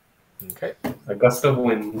back. Okay. A gust of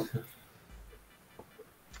wind.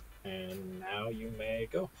 And now you may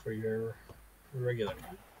go for your regular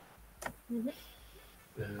turn.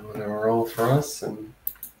 Now we're gonna roll for us and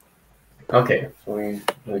okay, we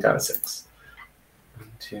got a 6.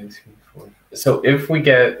 1, 2, 3, 4. So if we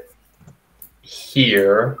get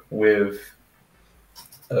here with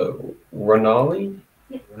Ronali,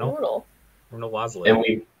 Brutal. Ronalazli. and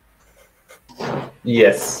we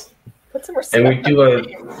yes, Put some more and we stuff do on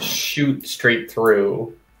the a shoot straight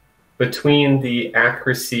through. Between the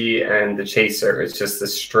accuracy and the chaser, it's just a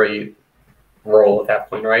straight roll at that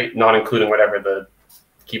point, right? Not including whatever the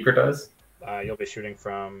keeper does. You'll be shooting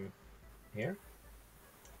from here.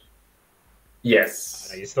 Yes.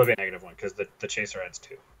 No, you still be a -1 because the chaser adds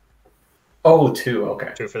 2. Oh, 2.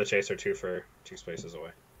 Okay. 2 for the chaser, 2 for 2 spaces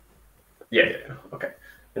away. Yeah. Okay.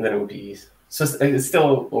 And then it would be so it's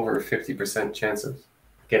still over a 50% chance of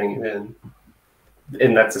getting it in,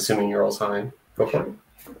 and that's assuming your roll's high. Go for it.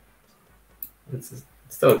 It's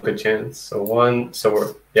still a good chance. So 1. So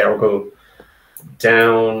we'll go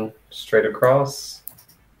down straight across,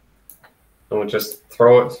 and we'll just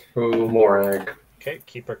throw it through Morag. Okay,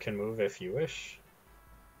 keeper can move if you wish.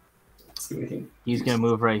 He's gonna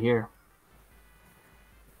move right here.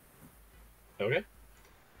 Okay.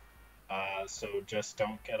 So just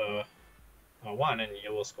don't get a 1 and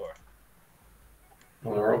you will score.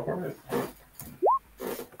 Wanna roll for it?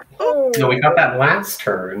 Oh. No, we got that last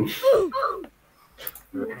turn.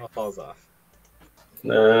 It all falls off.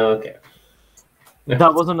 Okay.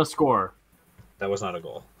 That wasn't a score. That was not a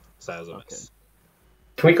goal. So that was a miss.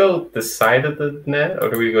 Can we go the side of the net, or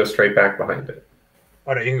do we go straight back behind it?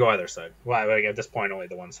 Oh no, you can go either side. Well, at this point, only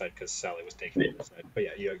the one side because Sally was taking Yeah. the side. But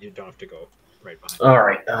yeah, you don't have to go right behind. All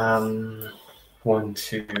right. 1,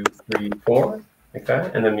 2, 3, 4, like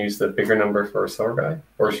that, and then use the bigger number for a silver guy,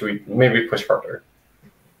 or should we maybe push harder?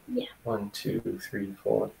 Yeah. 1, 2, 3,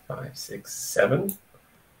 4, 5, 6, 7,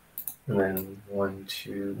 and then 1,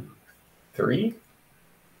 2, 3,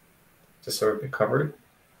 just so we get covered.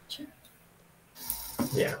 Sure.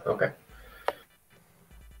 Yeah. Okay.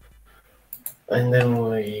 And then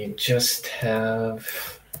we just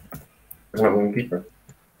have. There's no moonkeeper.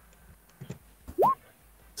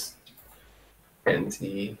 And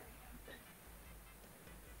the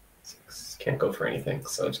 6 can't go for anything,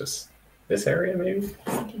 so just this area maybe.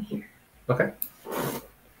 Thinking here. Okay.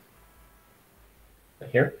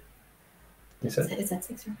 Here. You said Is that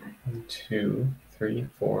 6 or 5? 1, 2, 3,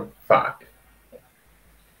 4, 5.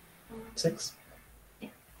 6. Yeah.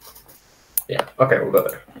 Yeah. Okay, we'll go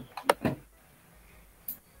there.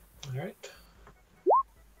 All right.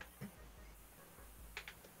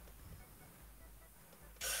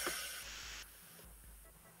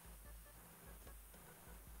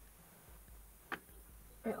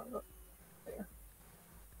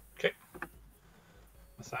 Okay.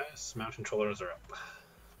 Matthias, mount controllers are up.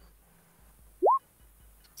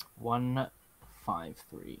 1, 5,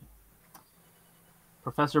 3.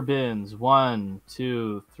 Professor Bins. 1,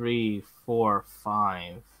 2, 3, 4,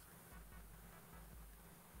 5.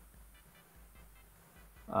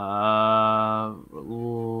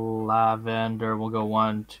 Lavender. We'll go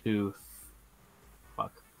 1, 2.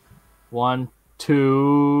 Fuck. 1,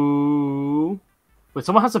 2. Wait,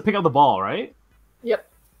 someone has to pick up the ball, right? Yep.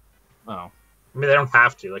 Oh. I mean, they don't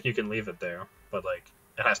have to. Like, you can leave it there, but like,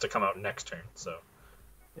 it has to come out next turn. So.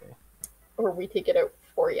 Or we take it out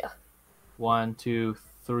for you. 1, 2,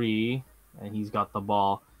 3, and he's got the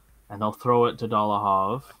ball, and they'll throw it to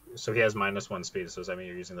Dolahov. So he has -1 speed. So does that mean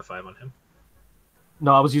you're using the 5 on him?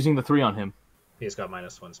 No, I was using the 3 on him. He's got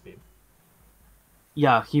 -1 speed.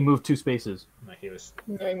 Yeah, he moved 2 spaces. No, he was.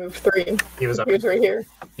 I moved 3. He was up. He was right here.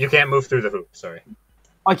 You can't move through the hoop. Sorry.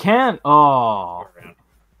 I can't. Oh. Around.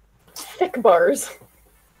 Thick bars.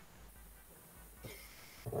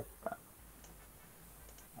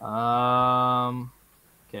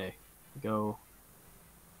 Okay. Go.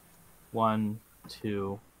 1,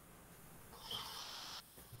 2.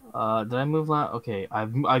 Did I move that? Okay,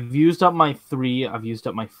 I've used up my 3. I've used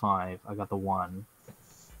up my 5. I got the 1.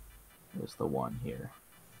 There's the 1 here.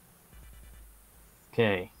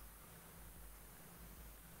 Okay.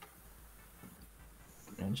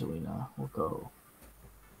 Angelina, we'll go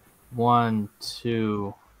 1,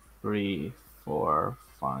 2, 3, 4,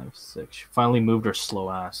 5, 6. She finally moved her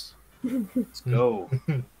slow ass. Let's go.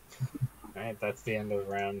 Alright, that's the end of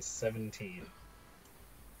round 17.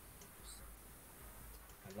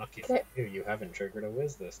 And lucky for you haven't triggered a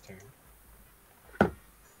whiz this turn.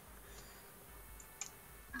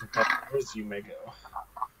 Butterbears, you may go.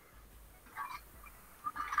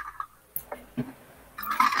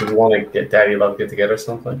 Do you want to get Daddy Love get together or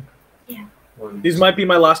something? Yeah. These might be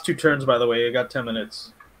my last 2 turns, by the way. I got 10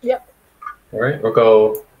 minutes. Yep. All right, we'll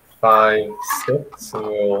go 5, 6, and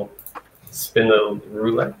we'll spin the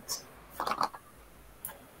roulette.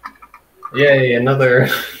 Yay, another.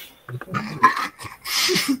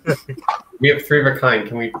 We have 3 of a kind.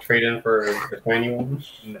 Can we trade in for a tiny one?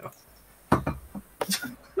 No.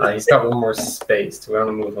 He's got 1 more space. Do we want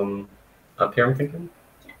to move him up here, I'm thinking?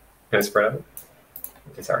 Kind of spread out?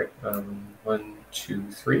 Okay, sorry. 1,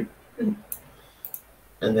 2, 3. And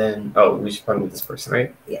then, we should probably move this person,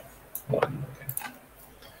 right? Yeah. 1, okay.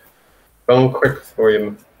 Going quick for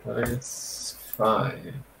you. Minus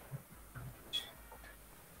 5.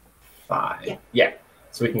 5. Yeah.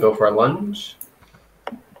 So we can go for a lunge.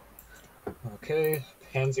 Okay.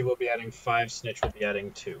 Pansy will be adding 5. Snitch will be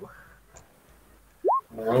adding 2.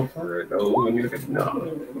 Roll for it. Oh, let me look at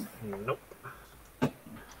no. Nope.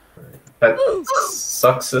 That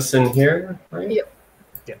sucks us in here, right? Yep.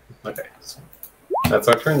 Yeah. Okay. So that's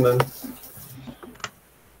our turn then.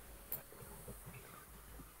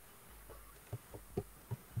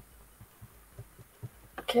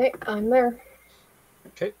 Okay, I'm there.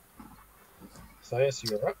 Okay. Sias,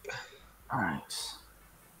 you're up. Alright.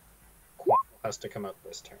 Quack has to come out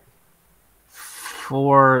this turn.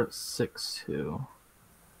 4, 6, 2.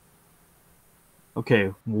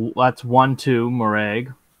 Okay, that's 1, 2,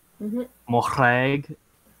 Morag. Mm-hmm. Morag.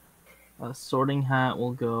 Sorting Hat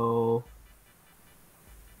will go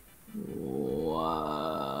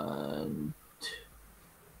 1,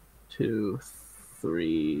 2,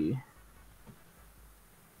 3.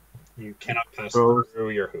 You cannot pass Throw-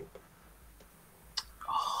 through your hoop.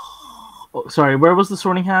 Oh, sorry, where was the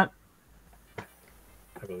Sorting Hat?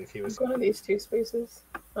 I believe he was. One of these 2 spaces.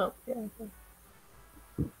 Oh, yeah. Okay.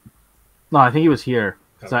 No, I think he was here.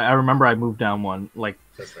 Because Oh. I remember I moved down 1, like,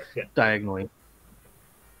 That's right. Yeah. diagonally.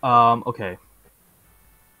 Okay.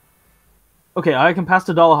 Okay, I can pass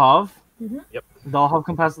to Dolahov. Mhm. Yep. Dolahov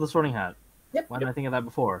can pass to the Sorting Hat. Yep. Why didn't I think of that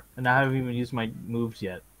before? And I haven't even used my moves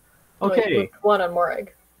yet. Oh, you Okay. moved 1 on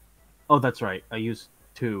Morag. Oh, that's right. I used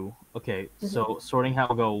 2. Okay, so Sorting Hat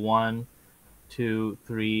will go 1, 2,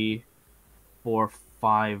 3, 4,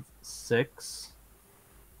 5, 6.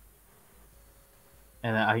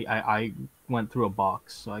 And I went through a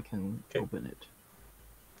box, so I can open it.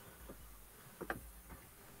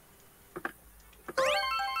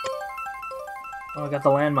 Oh, I got the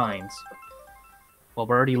landmines. Well,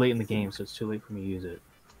 we're already late in the game, so it's too late for me to use it.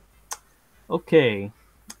 Okay.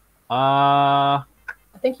 I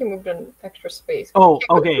think you moved an extra space. Oh, You can't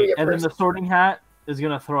go through okay. your And then first- the Sorting Hat is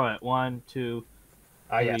gonna throw it. 1, 2.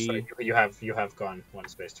 Yeah, so you have gone 1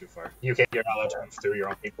 space too far. You're not allowed to move through your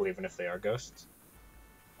own people, even if they are ghosts.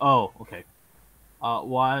 Oh, okay.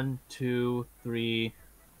 1, 2, 3,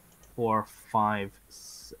 4, 5.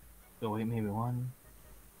 Oh wait, maybe 1.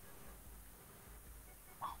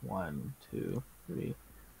 1, 2, 3,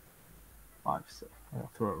 5, 6.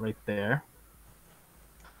 I'll throw it right there.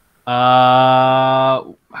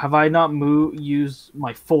 Have I not used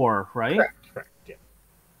my 4, right? Correct. Correct.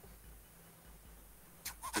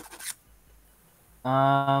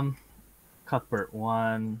 Yeah. Cuthbert,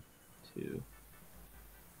 1, 2,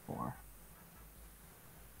 4.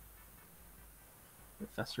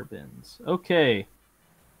 Professor Binns. Okay.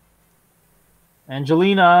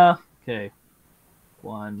 Angelina. Okay.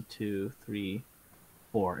 1, 2, 3,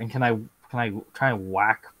 4. And can I try and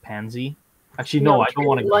whack Pansy? Actually, no, I don't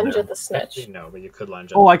want to lunge go at the snitch. Actually, no, but you could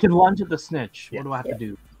lunge. Oh, I can lunge at the snitch. Yeah. What do I have to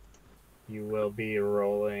do? You will be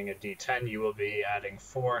rolling a d10. You will be adding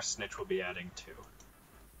 4. Snitch will be adding 2.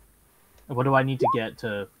 What do I need to get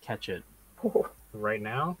to catch it? Ooh, Right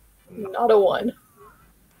now, not a 1.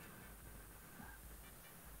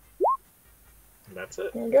 that's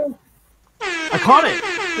it. There you go. I caught it!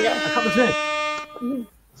 Yeah. I caught the snitch!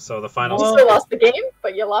 So the final. You still lost the game,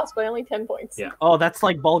 but you lost by only 10 points. Yeah. Oh, that's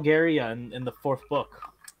like Bulgaria in the 4th book.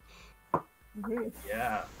 Mhm.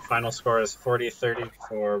 Yeah. Final score is 40-30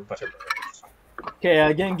 for Butterbears. Okay,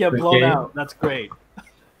 I didn't get Good blown game. out. That's great.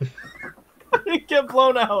 I didn't get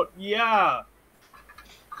blown out. Yeah.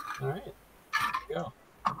 All right. There you go.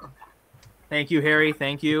 Thank you, Harry.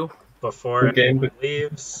 Thank you. Before Good game. anyone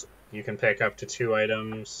leaves, you can pick up to 2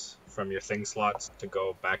 items from your thing slots to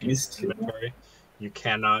go back in your These two. inventory. You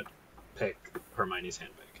cannot pick Hermione's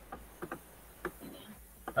handbag.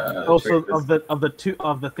 Also, check this.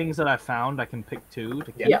 of the things that I found, I can pick 2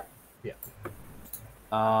 to keep. Yeah.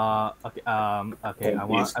 Okay. Okay.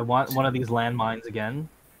 I want one of these landmines again.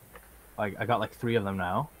 Like I got like 3 of them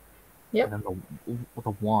now. Yep. And then the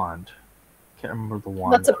wand. Can't remember the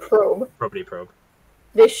wand. That's a probe. Probity probe.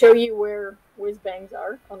 They show you where whiz bangs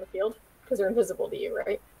are on the field because they're invisible to you,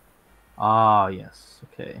 right? Ah, yes.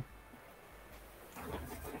 Okay.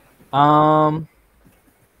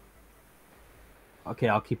 Okay,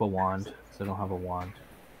 I'll keep a wand because I don't have a wand.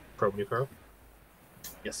 Probity probe.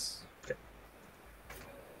 Yes.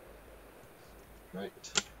 Right.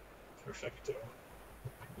 Perfecto.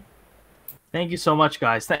 Thank you so much,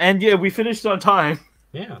 guys. And yeah, we finished on time.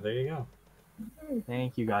 Yeah, there you go.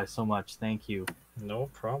 Thank you guys so much. Thank you. No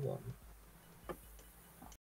problem.